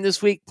great time this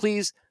week.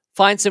 Please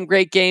find some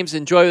great games,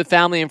 enjoy with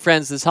family and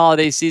friends this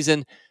holiday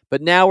season.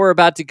 But now we're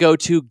about to go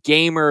to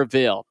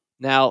Gamerville.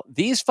 Now,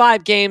 these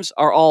 5 games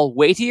are all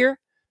weightier.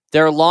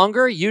 They're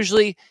longer.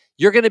 Usually,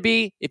 you're going to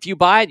be, if you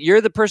buy it,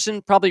 you're the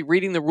person probably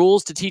reading the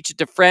rules to teach it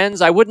to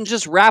friends. I wouldn't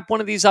just wrap one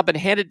of these up and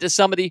hand it to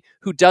somebody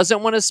who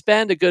doesn't want to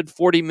spend a good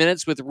 40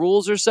 minutes with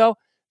rules or so.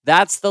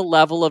 That's the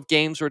level of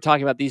games we're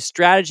talking about, these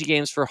strategy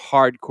games for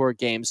hardcore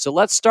games. So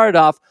let's start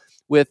off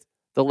with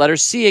the letter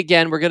C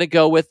again. We're going to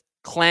go with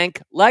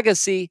Clank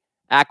Legacy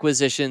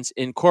Acquisitions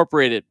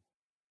Incorporated.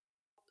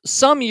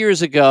 Some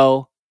years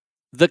ago,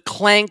 the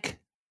Clank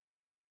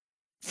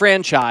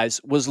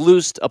franchise was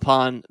loosed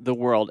upon the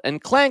world.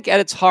 And Clank, at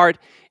its heart,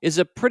 is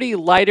a pretty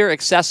lighter,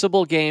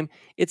 accessible game.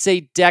 It's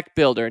a deck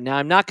builder. Now,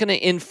 I'm not going to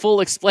in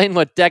full explain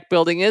what deck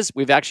building is.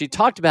 We've actually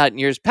talked about it in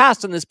years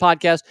past on this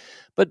podcast.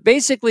 But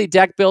basically,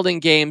 deck building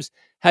games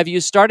have you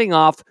starting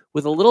off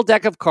with a little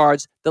deck of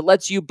cards that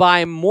lets you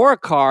buy more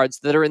cards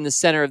that are in the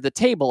center of the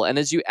table. And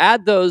as you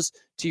add those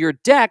to your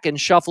deck and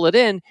shuffle it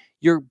in,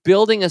 you're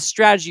building a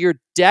strategy, you're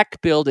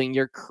deck building,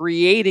 you're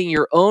creating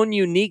your own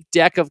unique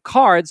deck of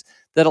cards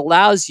that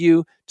allows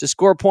you to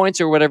score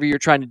points or whatever you're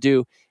trying to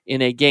do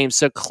in a game.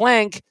 So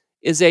Clank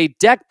is a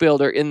deck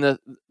builder. In the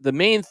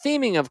main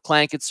theming of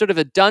Clank, it's sort of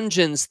a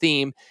dungeons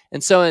theme.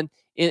 And so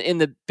in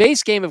the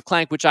base game of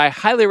Clank, which I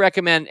highly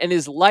recommend and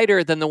is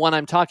lighter than the one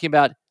I'm talking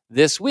about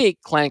this week,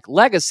 Clank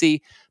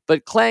Legacy,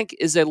 but Clank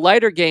is a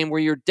lighter game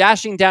where you're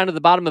dashing down to the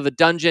bottom of a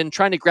dungeon,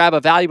 trying to grab a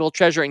valuable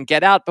treasure and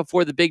get out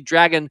before the big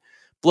dragon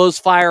blows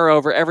fire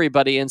over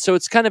everybody. And so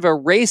it's kind of a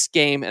race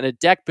game and a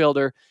deck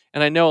builder.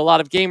 And I know a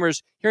lot of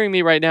gamers hearing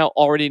me right now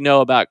already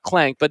know about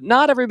Clank, but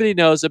not everybody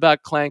knows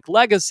about Clank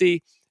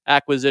Legacy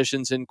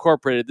Acquisitions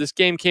Incorporated. This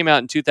game came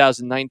out in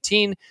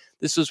 2019.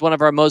 This was one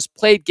of our most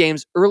played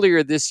games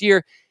earlier this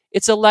year.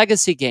 It's a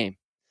legacy game.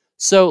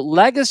 So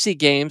legacy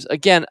games,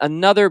 again,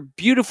 another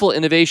beautiful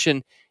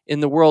innovation in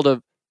the world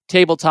of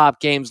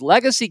tabletop games.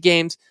 Legacy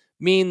games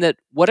mean that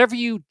whatever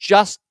you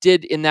just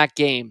did in that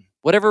game,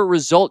 whatever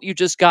result you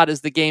just got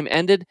as the game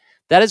ended,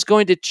 that is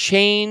going to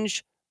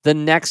change the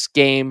next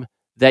game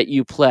that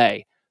you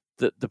play.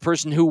 The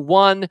person who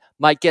won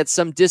might get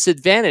some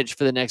disadvantage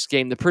for the next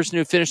game. The person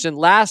who finished in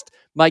last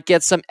might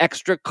get some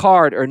extra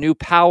card or new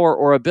power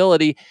or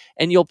ability,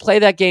 and you'll play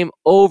that game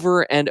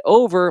over and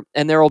over,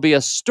 and there will be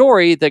a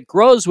story that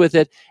grows with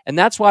it, and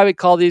that's why we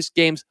call these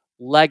games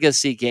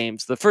legacy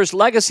games. The first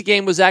legacy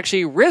game was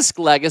actually Risk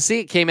Legacy.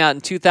 It came out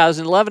in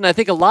 2011. I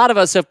think a lot of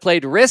us have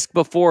played Risk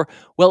before.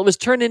 Well, it was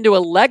turned into a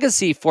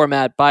legacy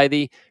format by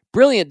the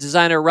brilliant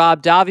designer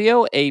Rob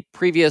Davio, a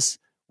previous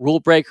Rule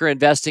Breaker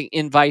Investing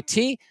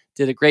invitee.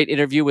 Did a great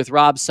interview with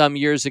Rob some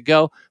years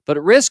ago.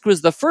 But Risk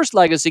was the first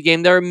legacy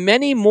game. There are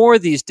many more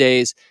these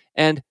days,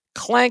 and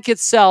Clank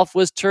itself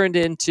was turned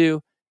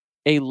into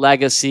a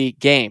legacy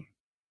game.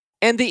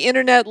 And the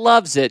internet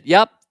loves it.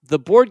 Yep, the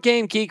Board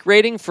Game Geek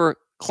rating for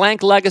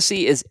Clank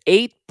Legacy is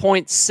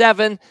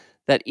 8.7.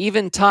 That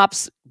even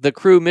tops the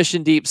Crew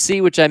Mission Deep Sea,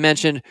 which I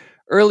mentioned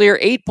earlier.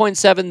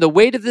 8.7. The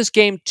weight of this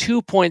game,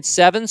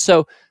 2.7,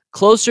 so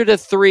closer to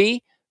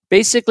 3.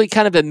 Basically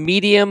kind of a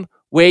medium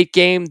weight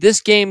game. This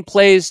game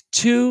plays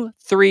 2,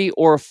 3,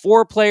 or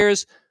 4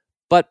 players,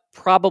 but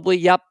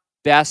probably,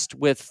 best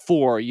with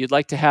 4. You'd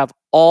like to have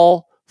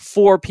all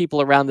 4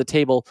 people around the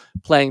table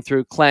playing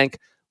through Clank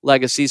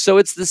Legacy. So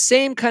it's the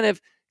same kind of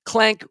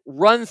Clank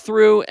run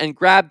through and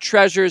grab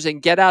treasures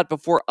and get out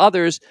before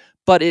others,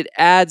 but it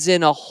adds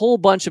in a whole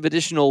bunch of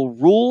additional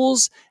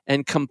rules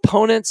and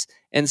components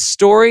and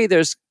story.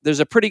 There's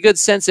a pretty good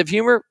sense of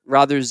humor,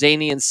 rather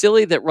zany and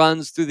silly, that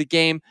runs through the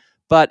game.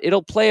 But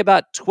it'll play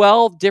about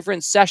 12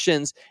 different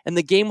sessions, and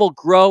the game will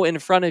grow in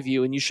front of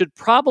you. And you should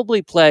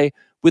probably play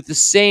with the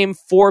same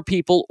 4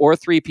 people or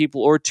 3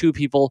 people or 2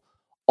 people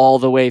all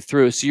the way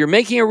through. So you're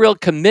making a real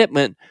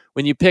commitment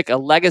when you pick a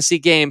legacy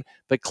game.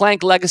 But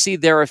Clank Legacy,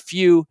 there are a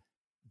few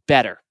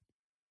better.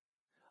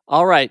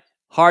 All right,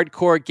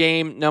 hardcore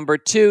game number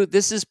 2.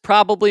 This is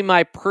probably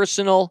my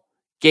personal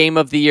Game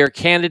of the Year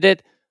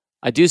candidate.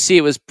 I do see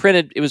it was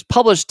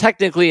published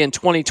technically in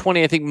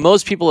 2020. I think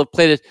most people have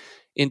played it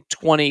in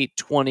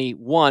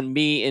 2021,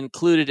 me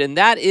included, and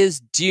that is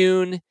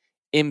Dune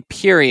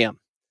Imperium.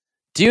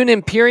 Dune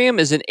Imperium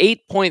is an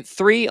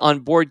 8.3 on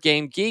Board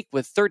Game Geek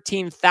with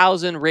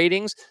 13,000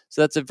 ratings,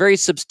 so that's a very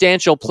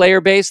substantial player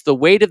base. The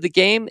weight of the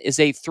game is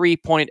a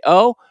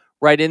 3.0,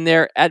 right in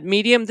there at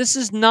medium. This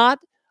is not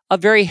a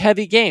very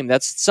heavy game.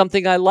 That's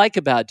something I like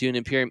about Dune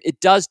Imperium. It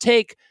does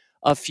take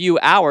a few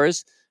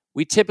hours.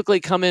 We typically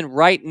come in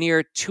right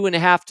near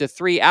 2.5 to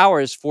 3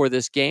 hours for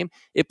this game.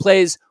 It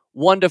plays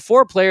 1 to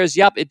 4 players.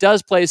 Yep, it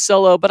does play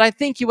solo, but I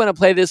think you want to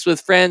play this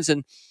with friends,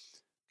 and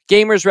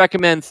gamers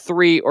recommend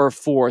 3 or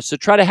 4. So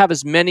try to have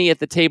as many at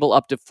the table,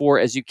 up to 4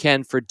 as you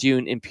can, for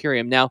Dune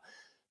Imperium. Now,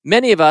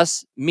 many of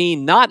us, me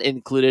not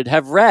included,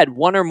 have read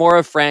 1 or more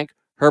of Frank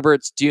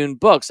Herbert's Dune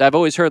books. I've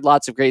always heard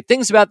lots of great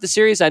things about the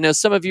series. I know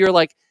some of you are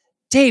like,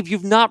 Dave,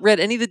 you've not read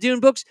any of the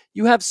Dune books?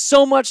 You have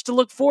so much to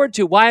look forward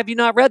to. Why have you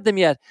not read them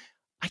yet?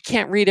 I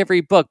can't read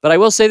every book, but I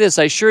will say this.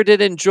 I sure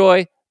did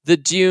enjoy the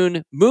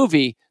Dune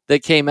movie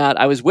that came out.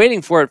 I was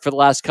waiting for it for the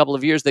last couple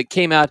of years, that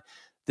came out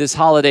this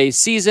holiday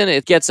season.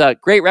 It gets a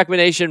great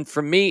recommendation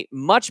from me,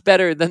 much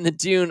better than the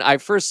Dune I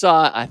first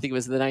saw. I think it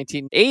was in the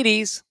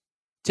 1980s.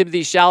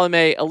 Timothée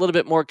Chalamet, a little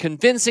bit more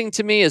convincing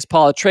to me as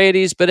Paul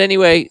Atreides. But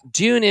anyway,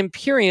 Dune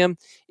Imperium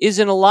is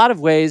in a lot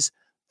of ways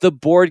the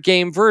board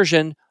game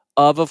version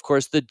of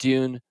course, the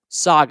Dune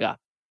saga.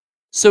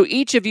 So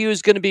each of you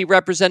is going to be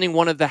representing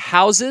one of the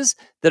houses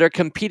that are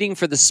competing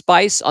for the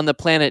spice on the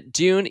planet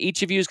Dune.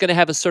 Each of you is going to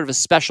have a sort of a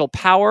special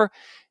power,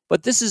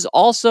 but this is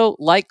also,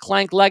 like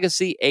Clank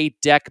Legacy, a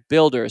deck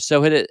builder.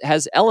 So it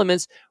has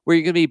elements where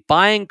you're going to be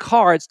buying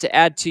cards to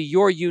add to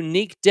your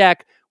unique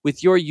deck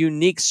with your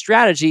unique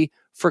strategy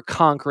for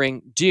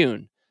conquering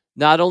Dune.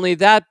 Not only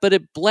that, but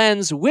it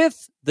blends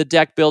with the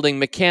deck building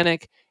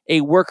mechanic,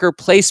 a worker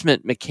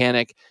placement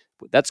mechanic,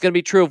 That's going to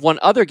be true of one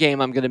other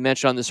game I'm going to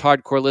mention on this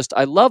hardcore list.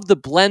 I love the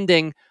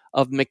blending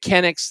of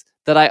mechanics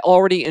that I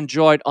already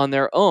enjoyed on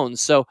their own.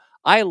 So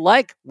I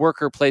like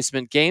worker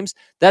placement games.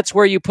 That's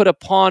where you put a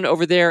pawn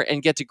over there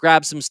and get to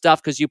grab some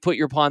stuff because you put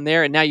your pawn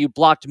there, and now you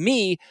blocked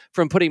me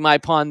from putting my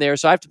pawn there,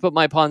 so I have to put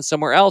my pawn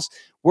somewhere else.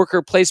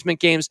 Worker placement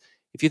games,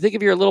 if you think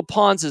of your little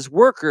pawns as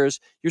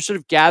workers, you're sort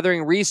of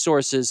gathering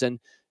resources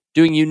and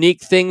doing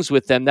unique things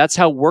with them. That's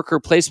how worker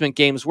placement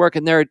games work,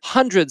 and there are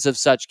hundreds of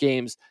such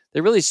games.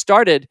 They really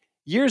started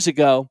years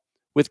ago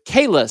with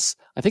Caylus.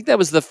 I think that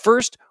was the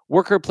first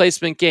worker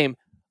placement game.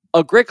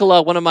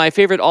 Agricola, one of my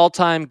favorite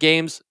all-time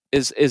games,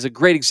 is a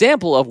great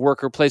example of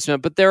worker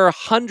placement, but there are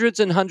hundreds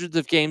and hundreds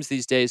of games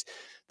these days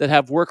that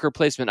have worker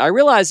placement. I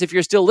realize if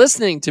you're still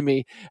listening to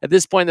me at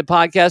this point in the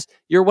podcast,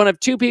 you're one of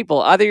two people.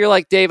 Either you're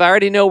like, Dave, I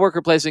already know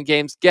worker placement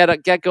games,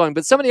 get going.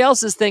 But somebody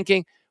else is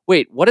thinking,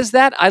 wait, what is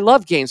that? I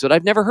love games, but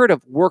I've never heard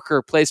of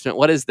worker placement.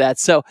 What is that?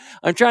 So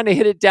I'm trying to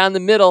hit it down the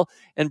middle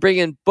and bring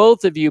in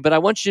both of you, but I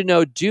want you to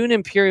know Dune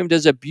Imperium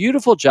does a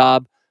beautiful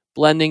job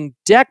blending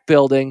deck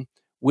building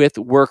with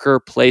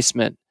worker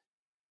placement.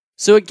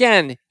 So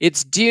again,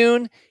 it's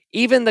Dune.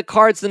 Even the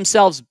cards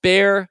themselves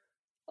bear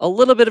a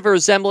little bit of a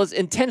resemblance,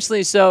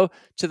 intentionally so,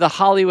 to the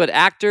Hollywood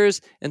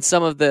actors and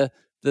some of the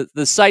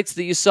sights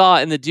that you saw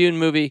in the Dune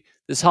movie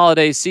this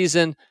holiday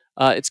season.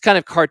 It's kind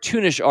of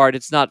cartoonish art.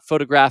 It's not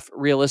photograph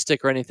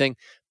realistic or anything.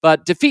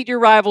 But defeat your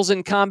rivals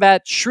in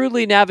combat,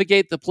 shrewdly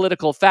navigate the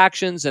political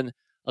factions, and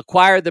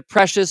acquire the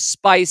precious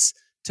spice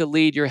to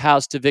lead your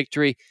house to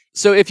victory.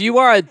 So if you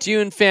are a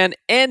Dune fan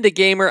and a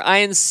gamer, I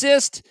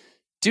insist,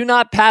 do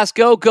not pass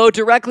go. Go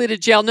directly to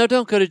jail. No,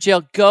 don't go to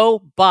jail.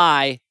 Go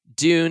buy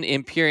Dune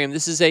Imperium.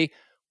 This is a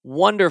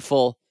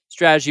wonderful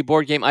strategy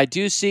board game. I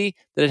do see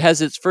that it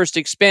has its first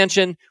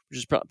expansion, which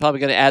is probably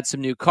going to add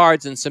some new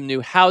cards and some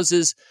new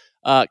houses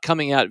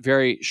coming out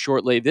very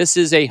shortly. This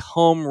is a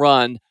home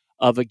run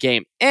of a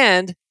game.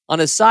 And on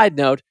a side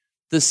note,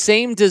 the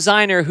same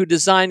designer who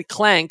designed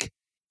Clank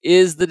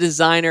is the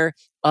designer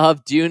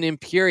of Dune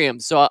Imperium.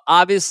 So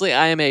obviously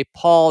I am a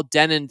Paul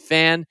Dennen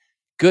fan.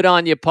 Good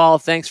on you, Paul.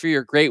 Thanks for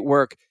your great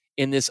work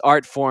in this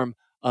art form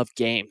of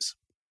games.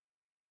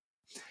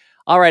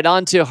 All right,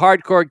 on to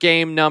hardcore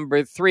game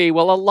number 3.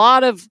 Well, a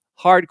lot of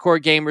hardcore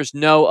gamers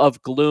know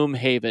of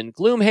Gloomhaven.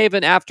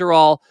 Gloomhaven, after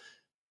all,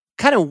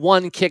 kind of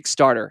won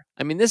Kickstarter.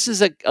 I mean, this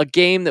is a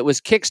game that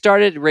was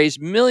Kickstarted,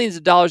 raised millions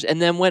of dollars,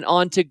 and then went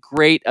on to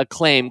great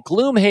acclaim.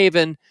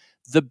 Gloomhaven,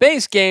 the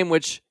base game,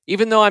 which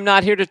even though I'm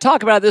not here to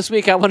talk about it this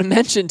week, I want to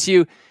mention to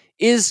you,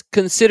 is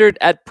considered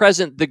at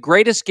present the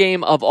greatest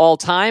game of all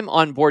time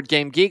on Board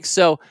Game Geek.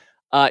 So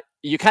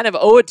you kind of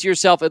owe it to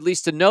yourself at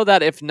least to know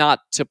that, if not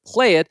to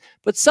play it.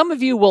 But some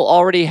of you will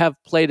already have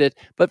played it.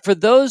 But for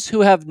those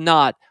who have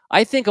not,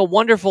 I think a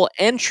wonderful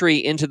entry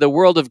into the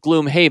world of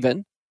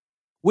Gloomhaven,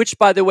 which,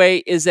 by the way,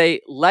 is a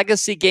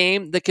legacy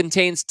game that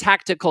contains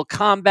tactical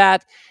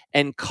combat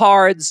and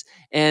cards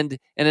and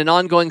an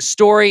ongoing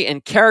story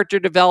and character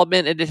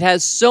development. And it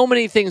has so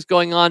many things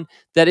going on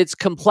that its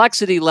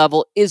complexity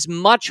level is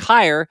much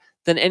higher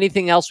than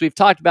anything else we've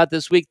talked about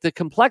this week. The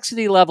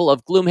complexity level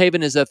of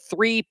Gloomhaven is a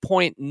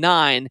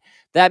 3.9.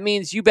 That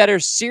means you better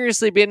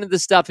seriously be into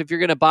this stuff if you're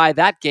going to buy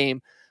that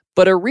game.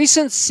 But a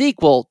recent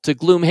sequel to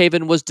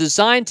Gloomhaven was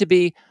designed to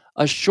be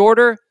a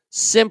shorter,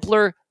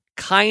 simpler,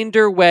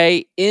 kinder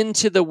way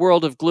into the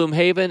world of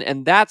Gloomhaven,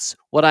 and that's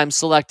what I'm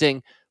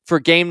selecting for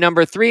game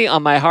number 3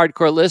 on my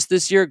hardcore list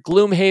this year,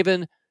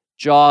 Gloomhaven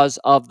Jaws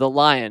of the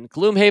Lion.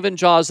 Gloomhaven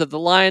Jaws of the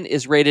Lion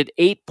is rated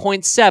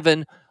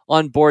 8.7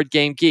 on Board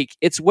Game Geek.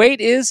 Its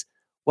weight is,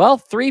 well,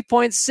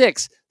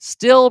 3.6.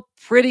 Still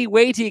pretty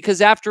weighty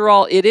because, after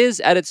all, it is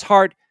at its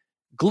heart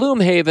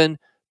Gloomhaven.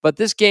 But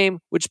this game,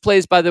 which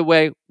plays, by the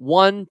way,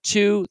 1,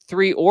 2,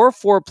 3, or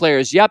 4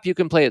 players, yep, you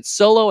can play it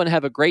solo and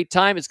have a great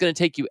time. It's going to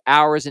take you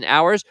hours and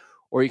hours,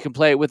 or you can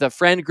play it with a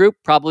friend group,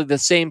 probably the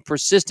same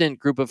persistent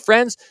group of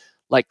friends,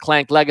 like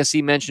Clank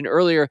Legacy mentioned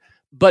earlier.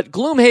 But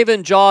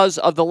Gloomhaven Jaws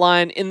of the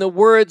Lion, in the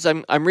words,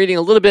 I'm reading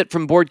a little bit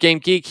from Board Game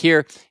Geek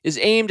here, is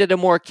aimed at a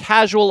more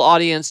casual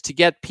audience to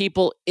get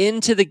people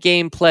into the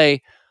gameplay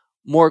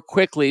more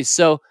quickly.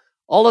 So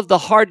all of the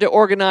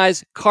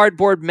hard-to-organize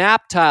cardboard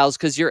map tiles,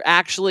 because you're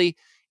actually,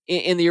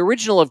 in the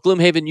original of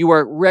Gloomhaven, you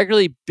are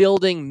regularly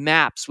building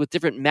maps with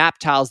different map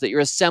tiles that you're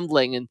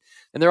assembling, and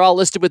they're all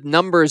listed with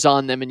numbers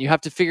on them, and you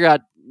have to figure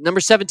out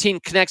number 17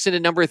 connects into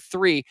number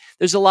 3.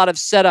 There's a lot of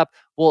setup.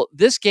 Well,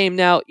 this game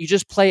now, you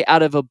just play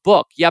out of a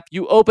book. Yep,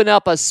 you open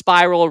up a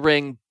Spiral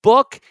Ring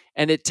book,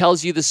 and it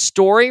tells you the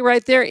story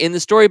right there in the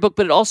storybook,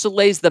 but it also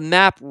lays the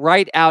map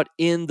right out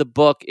in the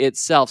book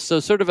itself. So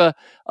sort of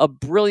a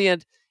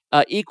brilliant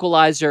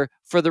equalizer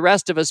for the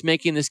rest of us,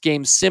 making this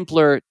game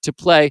simpler to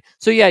play.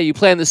 So yeah, you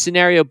play on the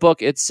scenario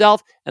book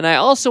itself. And I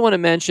also want to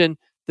mention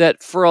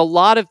that for a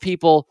lot of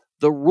people,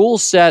 the rule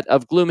set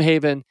of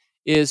Gloomhaven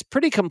is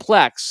pretty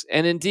complex.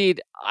 And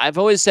indeed, I've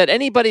always said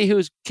anybody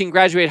who can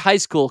graduate high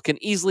school can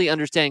easily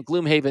understand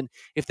Gloomhaven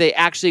if they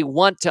actually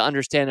want to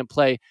understand and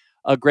play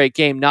a great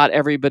game. Not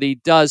everybody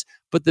does.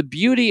 But the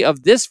beauty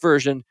of this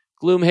version,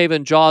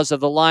 Gloomhaven Jaws of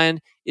the Lion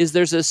is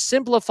there's a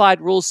simplified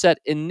rule set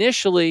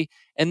initially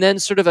and then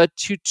sort of a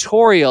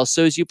tutorial.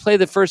 So as you play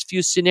the first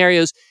few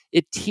scenarios,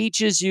 it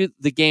teaches you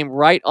the game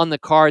right on the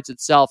cards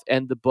itself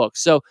and the book.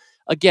 So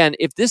again,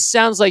 if this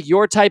sounds like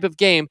your type of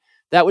game,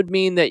 that would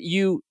mean that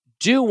you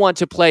do want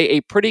to play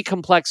a pretty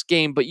complex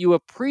game, but you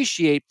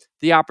appreciate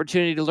the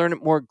opportunity to learn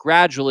it more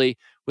gradually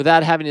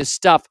without having to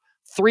stuff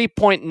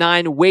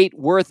 3.9 weight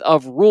worth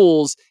of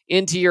rules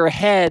into your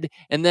head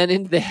and then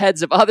into the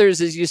heads of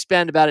others as you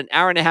spend about an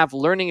hour and a half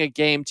learning a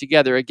game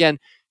together. Again,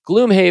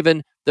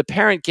 Gloomhaven, the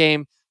parent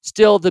game,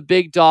 still the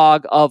big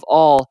dog of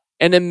all.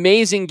 An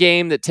amazing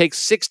game that takes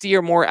 60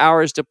 or more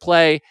hours to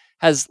play,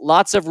 has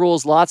lots of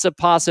rules, lots of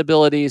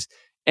possibilities,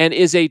 and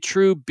is a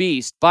true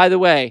beast. By the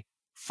way,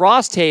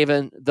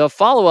 Frosthaven, the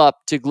follow-up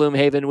to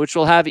Gloomhaven, which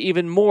will have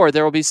even more.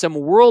 There will be some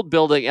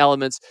world-building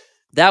elements.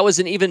 That was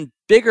an even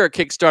bigger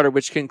Kickstarter,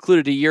 which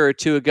concluded a year or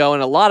two ago,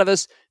 and a lot of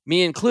us,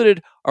 me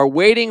included, are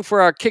waiting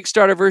for our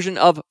Kickstarter version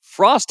of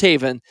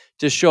Frosthaven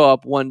to show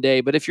up one day.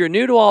 But if you're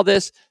new to all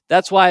this,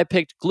 that's why I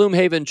picked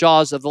Gloomhaven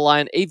Jaws of the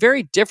Lion, a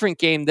very different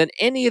game than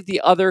any of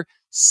the other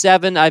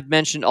 7 I've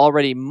mentioned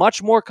already,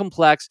 much more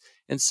complex,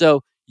 and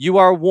so you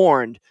are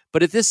warned.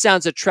 But if this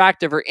sounds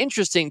attractive or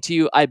interesting to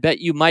you, I bet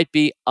you might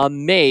be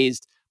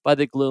amazed by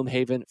the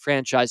Gloomhaven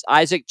franchise.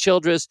 Isaac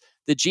Childress,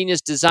 the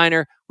genius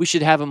designer, we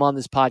should have him on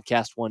this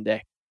podcast one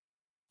day.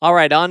 All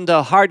right, on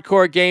to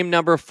hardcore game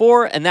number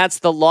 4, and that's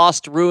The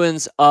Lost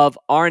Ruins of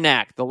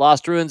Arnak. The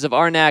Lost Ruins of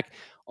Arnak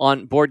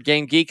on Board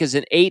Game Geek is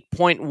an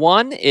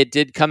 8.1. It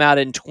did come out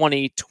in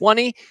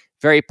 2020.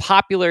 Very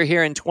popular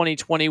here in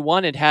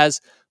 2021. It has,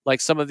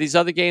 like some of these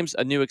other games,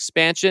 a new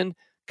expansion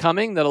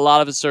coming that a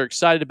lot of us are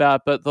excited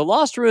about. But The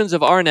Lost Ruins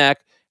of Arnak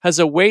has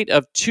a weight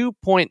of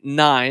 2.9,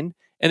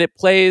 and it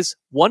plays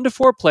 1 to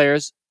 4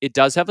 players. It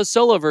does have a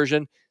solo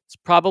version. It's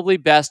probably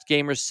best,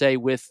 gamers say,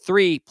 with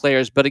 3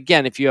 players. But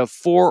again, if you have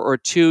 4 or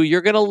 2,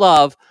 you're going to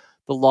love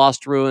The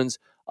Lost Ruins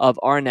of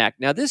Arnak.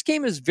 Now, this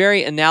game is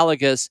very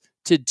analogous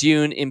to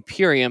Dune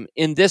Imperium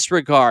in this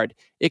regard.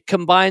 It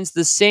combines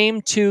the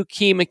same 2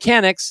 key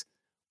mechanics,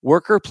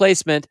 worker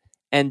placement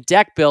and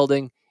deck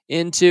building,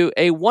 into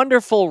a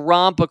wonderful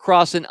romp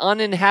across an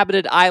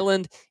uninhabited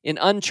island in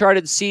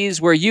uncharted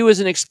seas where you as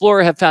an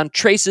explorer have found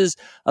traces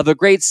of a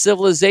great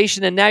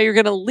civilization, and now you're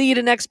going to lead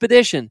an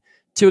expedition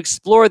to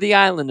explore the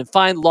island and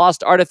find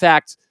lost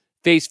artifacts,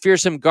 face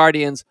fearsome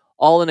guardians,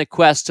 all in a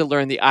quest to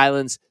learn the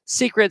island's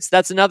secrets.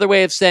 That's another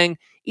way of saying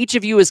each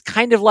of you is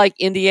kind of like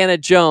Indiana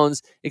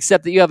Jones,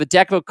 except that you have a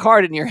deck of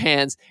cards in your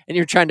hands and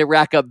you're trying to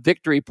rack up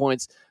victory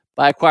points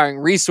by acquiring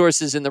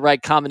resources in the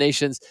right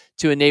combinations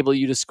to enable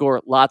you to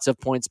score lots of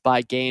points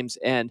by game's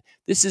end.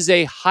 This is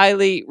a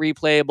highly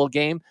replayable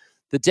game.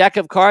 The deck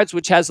of cards,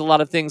 which has a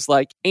lot of things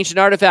like Ancient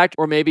Artifact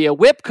or maybe a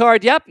whip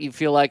card. Yep, you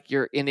feel like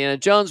you're Indiana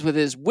Jones with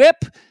his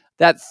whip.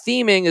 That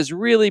theming is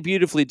really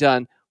beautifully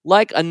done.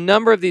 Like a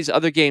number of these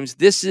other games,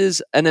 this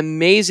is an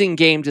amazing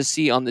game to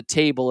see on the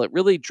table. It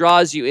really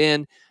draws you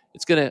in.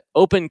 It's going to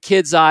open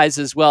kids' eyes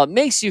as well. It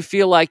makes you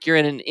feel like you're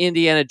in an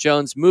Indiana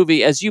Jones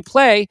movie as you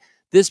play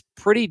this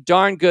pretty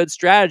darn good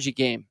strategy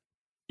game.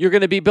 You're going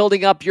to be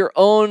building up your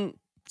own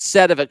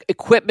set of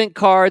equipment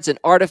cards and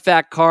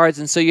artifact cards,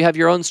 and so you have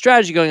your own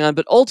strategy going on,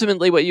 but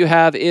ultimately what you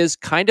have is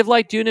kind of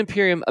like Dune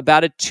Imperium,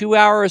 about a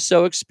 2-hour or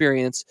so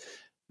experience,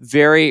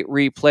 very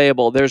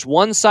replayable. There's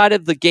one side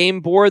of the game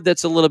board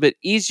that's a little bit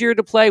easier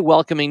to play,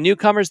 welcoming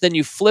newcomers, then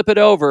you flip it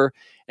over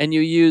and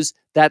you use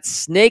that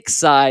snake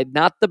side,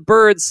 not the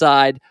bird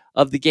side,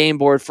 of the game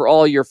board for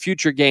all your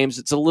future games.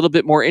 It's a little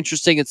bit more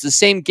interesting. It's the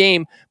same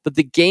game, but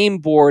the game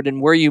board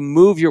and where you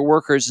move your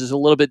workers is a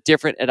little bit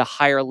different at a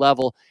higher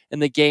level,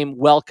 and the game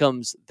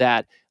welcomes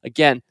that.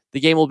 Again, the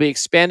game will be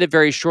expanded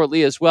very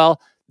shortly as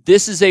well.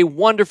 This is a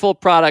wonderful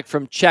product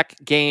from Czech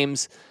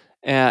Games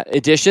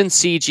Edition,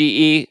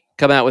 CGE,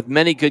 come out with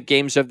many good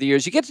games over the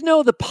years. You get to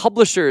know the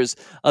publishers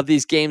of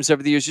these games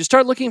over the years. You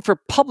start looking for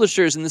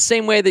publishers in the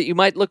same way that you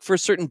might look for a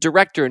certain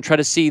director and try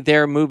to see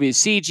their movies.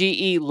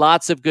 CGE,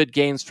 lots of good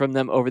games from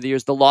them over the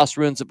years. The Lost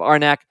Ruins of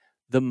Arnak,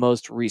 the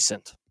most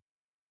recent.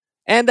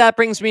 And that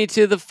brings me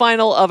to the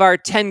final of our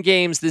 10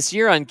 games this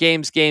year on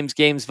Games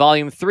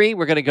Volume 3.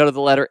 We're going to go to the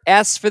letter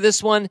S for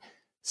this one.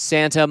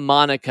 Santa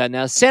Monica.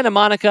 Now, Santa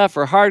Monica,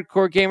 for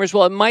hardcore gamers,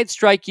 well, it might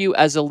strike you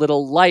as a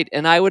little light,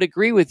 and I would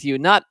agree with you.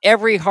 Not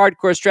every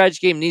hardcore strategy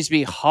game needs to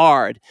be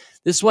hard.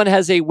 This one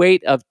has a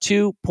weight of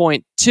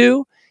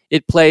 2.2.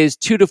 It plays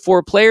 2 to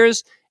 4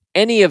 players.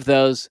 Any of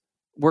those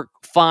work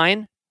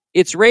fine.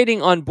 Its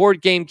rating on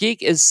Board Game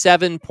Geek is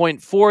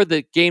 7.4.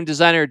 The game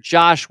designer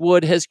Josh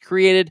Wood has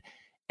created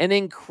an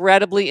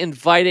incredibly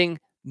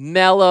inviting,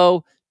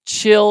 mellow,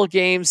 chill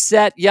game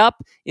set.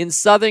 Yup, in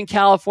Southern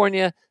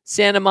California,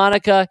 Santa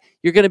Monica,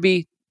 you're going to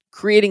be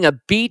creating a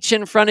beach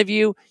in front of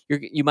you.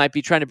 You might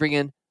be trying to bring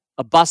in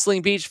a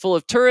bustling beach full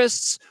of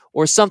tourists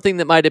or something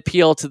that might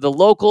appeal to the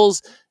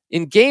locals.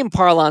 In game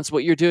parlance,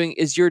 what you're doing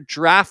is you're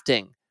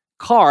drafting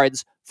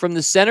cards from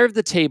the center of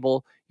the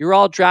table. You're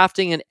all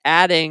drafting and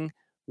adding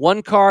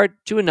one card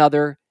to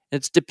another. And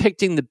it's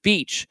depicting the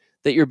beach.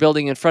 that you're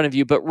building in front of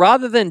you. But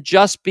rather than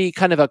just be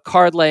kind of a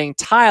card laying,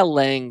 tile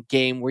laying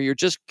game where you're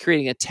just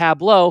creating a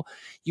tableau,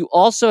 you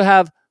also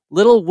have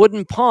little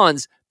wooden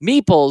pawns,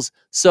 meeples,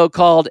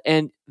 so-called,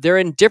 and they're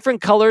in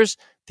different colors.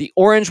 The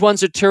orange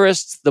ones are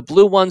tourists, the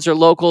blue ones are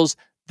locals,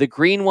 the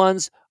green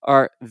ones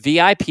are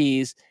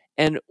VIPs.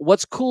 And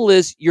what's cool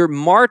is you're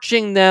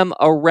marching them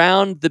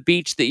around the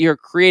beach that you're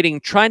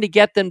creating, trying to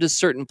get them to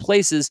certain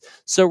places.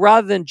 So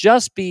rather than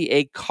just be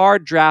a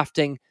card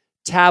drafting,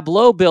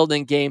 tableau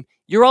building game,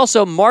 you're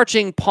also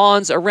marching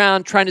pawns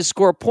around trying to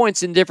score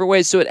points in different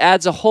ways. So it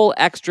adds a whole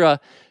extra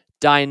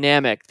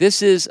dynamic.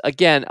 This is,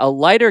 again, a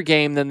lighter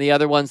game than the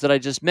other ones that I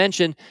just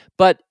mentioned,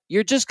 but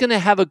you're just going to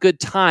have a good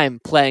time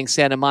playing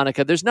Santa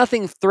Monica. There's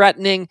nothing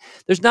threatening.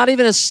 There's not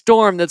even a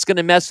storm that's going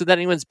to mess with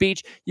anyone's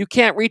beach. You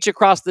can't reach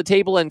across the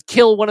table and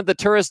kill one of the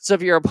tourists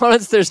of your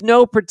opponents. There's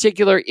no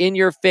particular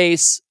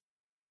in-your-face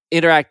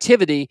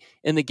interactivity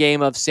in the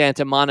game of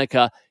Santa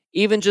Monica.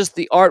 Even just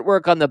the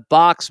artwork on the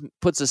box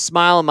puts a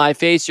smile on my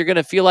face. You're going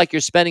to feel like you're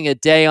spending a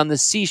day on the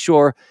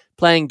seashore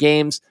playing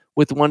games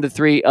with 1 to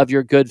 3 of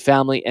your good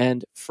family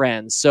and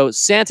friends. So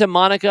Santa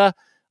Monica,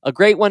 a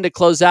great one to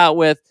close out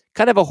with,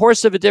 kind of a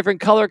horse of a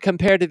different color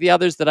compared to the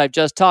others that I've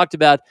just talked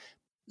about.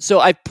 So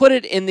I've put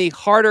it in the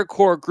harder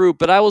core group,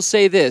 but I will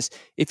say this.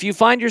 If you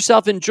find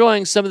yourself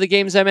enjoying some of the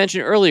games I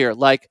mentioned earlier,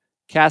 like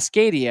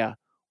Cascadia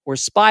or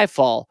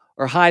Spyfall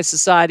or High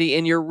Society,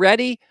 and you're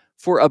ready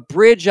for a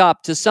bridge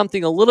up to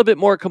something a little bit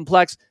more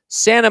complex,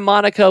 Santa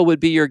Monica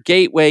would be your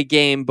gateway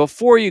game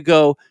before you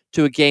go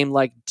to a game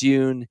like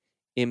Dune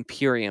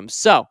Imperium.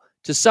 So,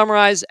 to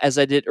summarize, as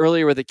I did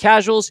earlier with the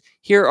casuals,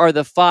 here are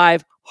the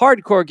 5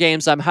 hardcore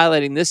games I'm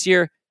highlighting this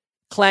year.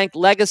 Clank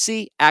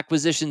Legacy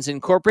Acquisitions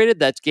Incorporated,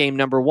 that's game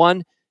number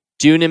 1.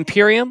 Dune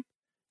Imperium,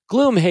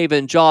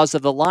 Gloomhaven Jaws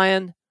of the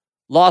Lion,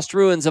 Lost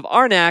Ruins of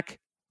Arnak,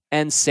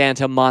 and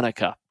Santa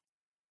Monica.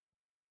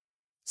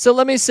 So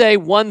let me say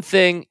one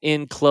thing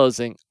in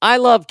closing. I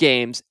love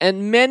games,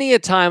 and many a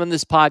time on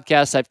this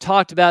podcast I've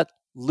talked about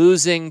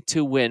losing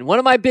to win. One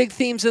of my big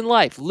themes in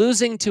life,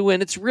 losing to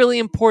win. It's really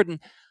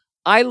important.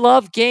 I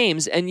love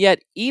games, and yet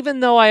even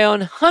though I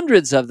own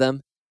hundreds of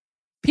them,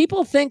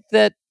 people think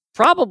that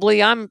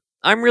probably I'm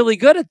really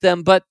good at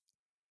them, but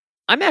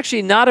I'm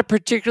actually not a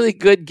particularly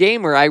good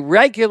gamer. I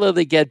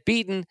regularly get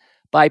beaten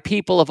by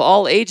people of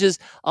all ages.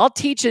 I'll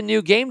teach a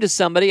new game to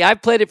somebody.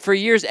 I've played it for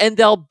years, and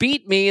they'll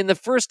beat me in the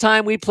first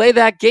time we play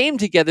that game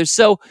together.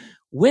 So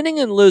winning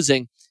and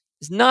losing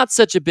is not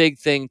such a big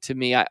thing to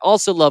me. I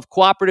also love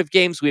cooperative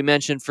games. We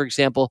mentioned, for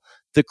example,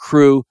 The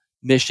Crew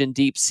Mission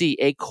Deep Sea,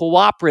 a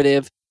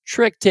cooperative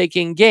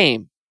trick-taking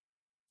game.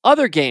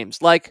 Other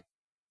games like,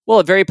 well,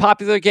 a very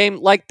popular game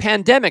like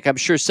Pandemic. I'm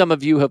sure some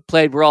of you have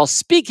played. We're all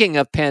speaking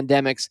of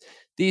pandemics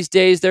these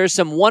days. There are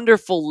some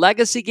wonderful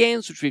legacy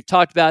games, which we've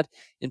talked about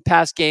in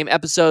past game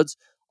episodes,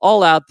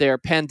 all out there.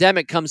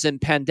 Pandemic comes in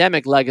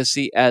Pandemic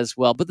Legacy as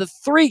well. But the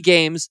 3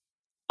 games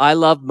I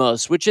love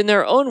most, which in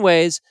their own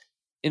ways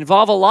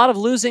involve a lot of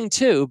losing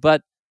too,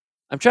 but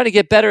I'm trying to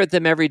get better at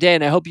them every day,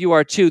 and I hope you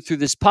are too through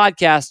this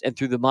podcast and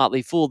through The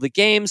Motley Fool, the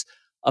games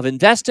of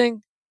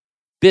investing,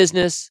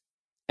 business,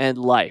 and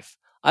life.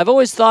 I've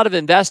always thought of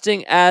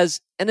investing as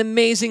an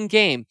amazing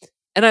game,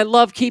 and I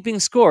love keeping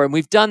score, and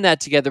we've done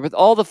that together with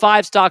all the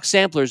 5 stock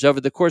samplers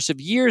over the course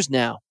of years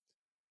now.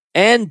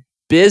 And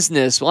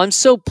business. Well, I'm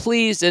so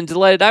pleased and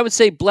delighted, I would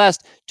say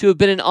blessed, to have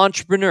been an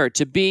entrepreneur,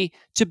 to be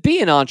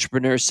an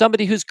entrepreneur,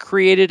 somebody who's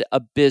created a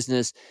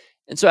business.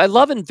 And so I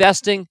love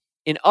investing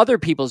in other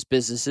people's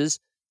businesses,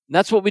 and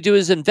that's what we do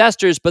as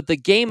investors, but the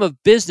game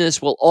of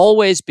business will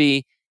always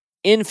be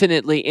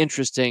infinitely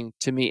interesting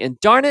to me. And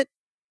darn it,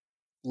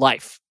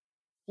 life.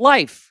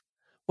 Life,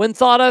 when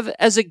thought of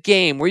as a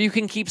game where you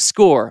can keep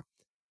score,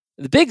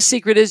 the big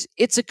secret is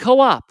it's a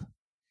co-op.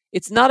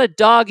 It's not a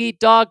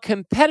dog-eat-dog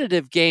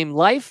competitive game,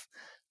 life,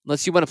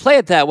 unless you want to play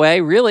it that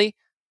way, really.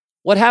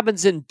 What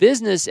happens in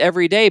business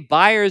every day,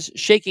 buyers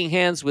shaking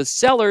hands with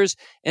sellers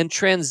and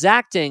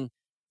transacting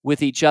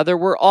with each other,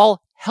 we're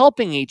all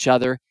helping each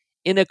other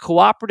in a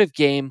cooperative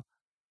game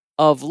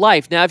of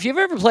life. Now, if you've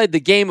ever played the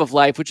game of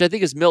life, which I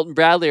think is Milton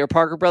Bradley or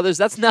Parker Brothers,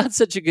 that's not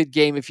such a good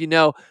game if you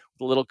know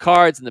the little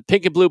cards and the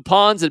pink and blue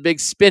pawns and a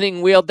big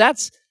spinning wheel.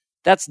 That's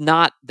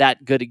not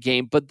that good a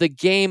game. But the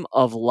game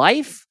of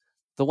life,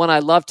 the one I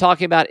love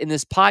talking about in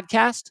this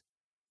podcast,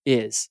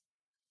 is.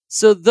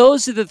 So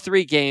those are the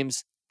 3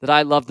 games that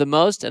I love the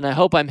most, and I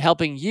hope I'm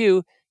helping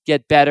you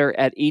get better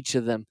at each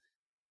of them.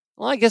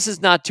 Well, I guess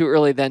it's not too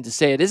early then to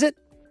say it, is it?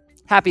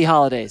 Happy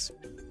holidays.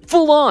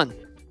 Full on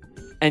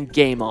and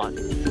game on.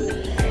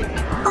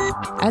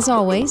 As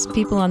always,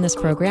 people on this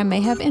program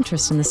may have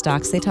interest in the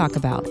stocks they talk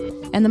about,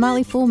 and the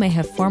Motley Fool may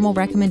have formal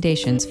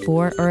recommendations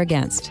for or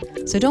against.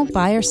 So don't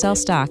buy or sell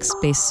stocks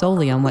based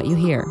solely on what you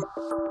hear.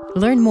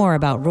 Learn more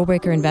about rule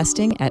breaker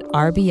investing at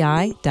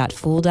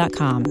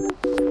rbi.fool.com.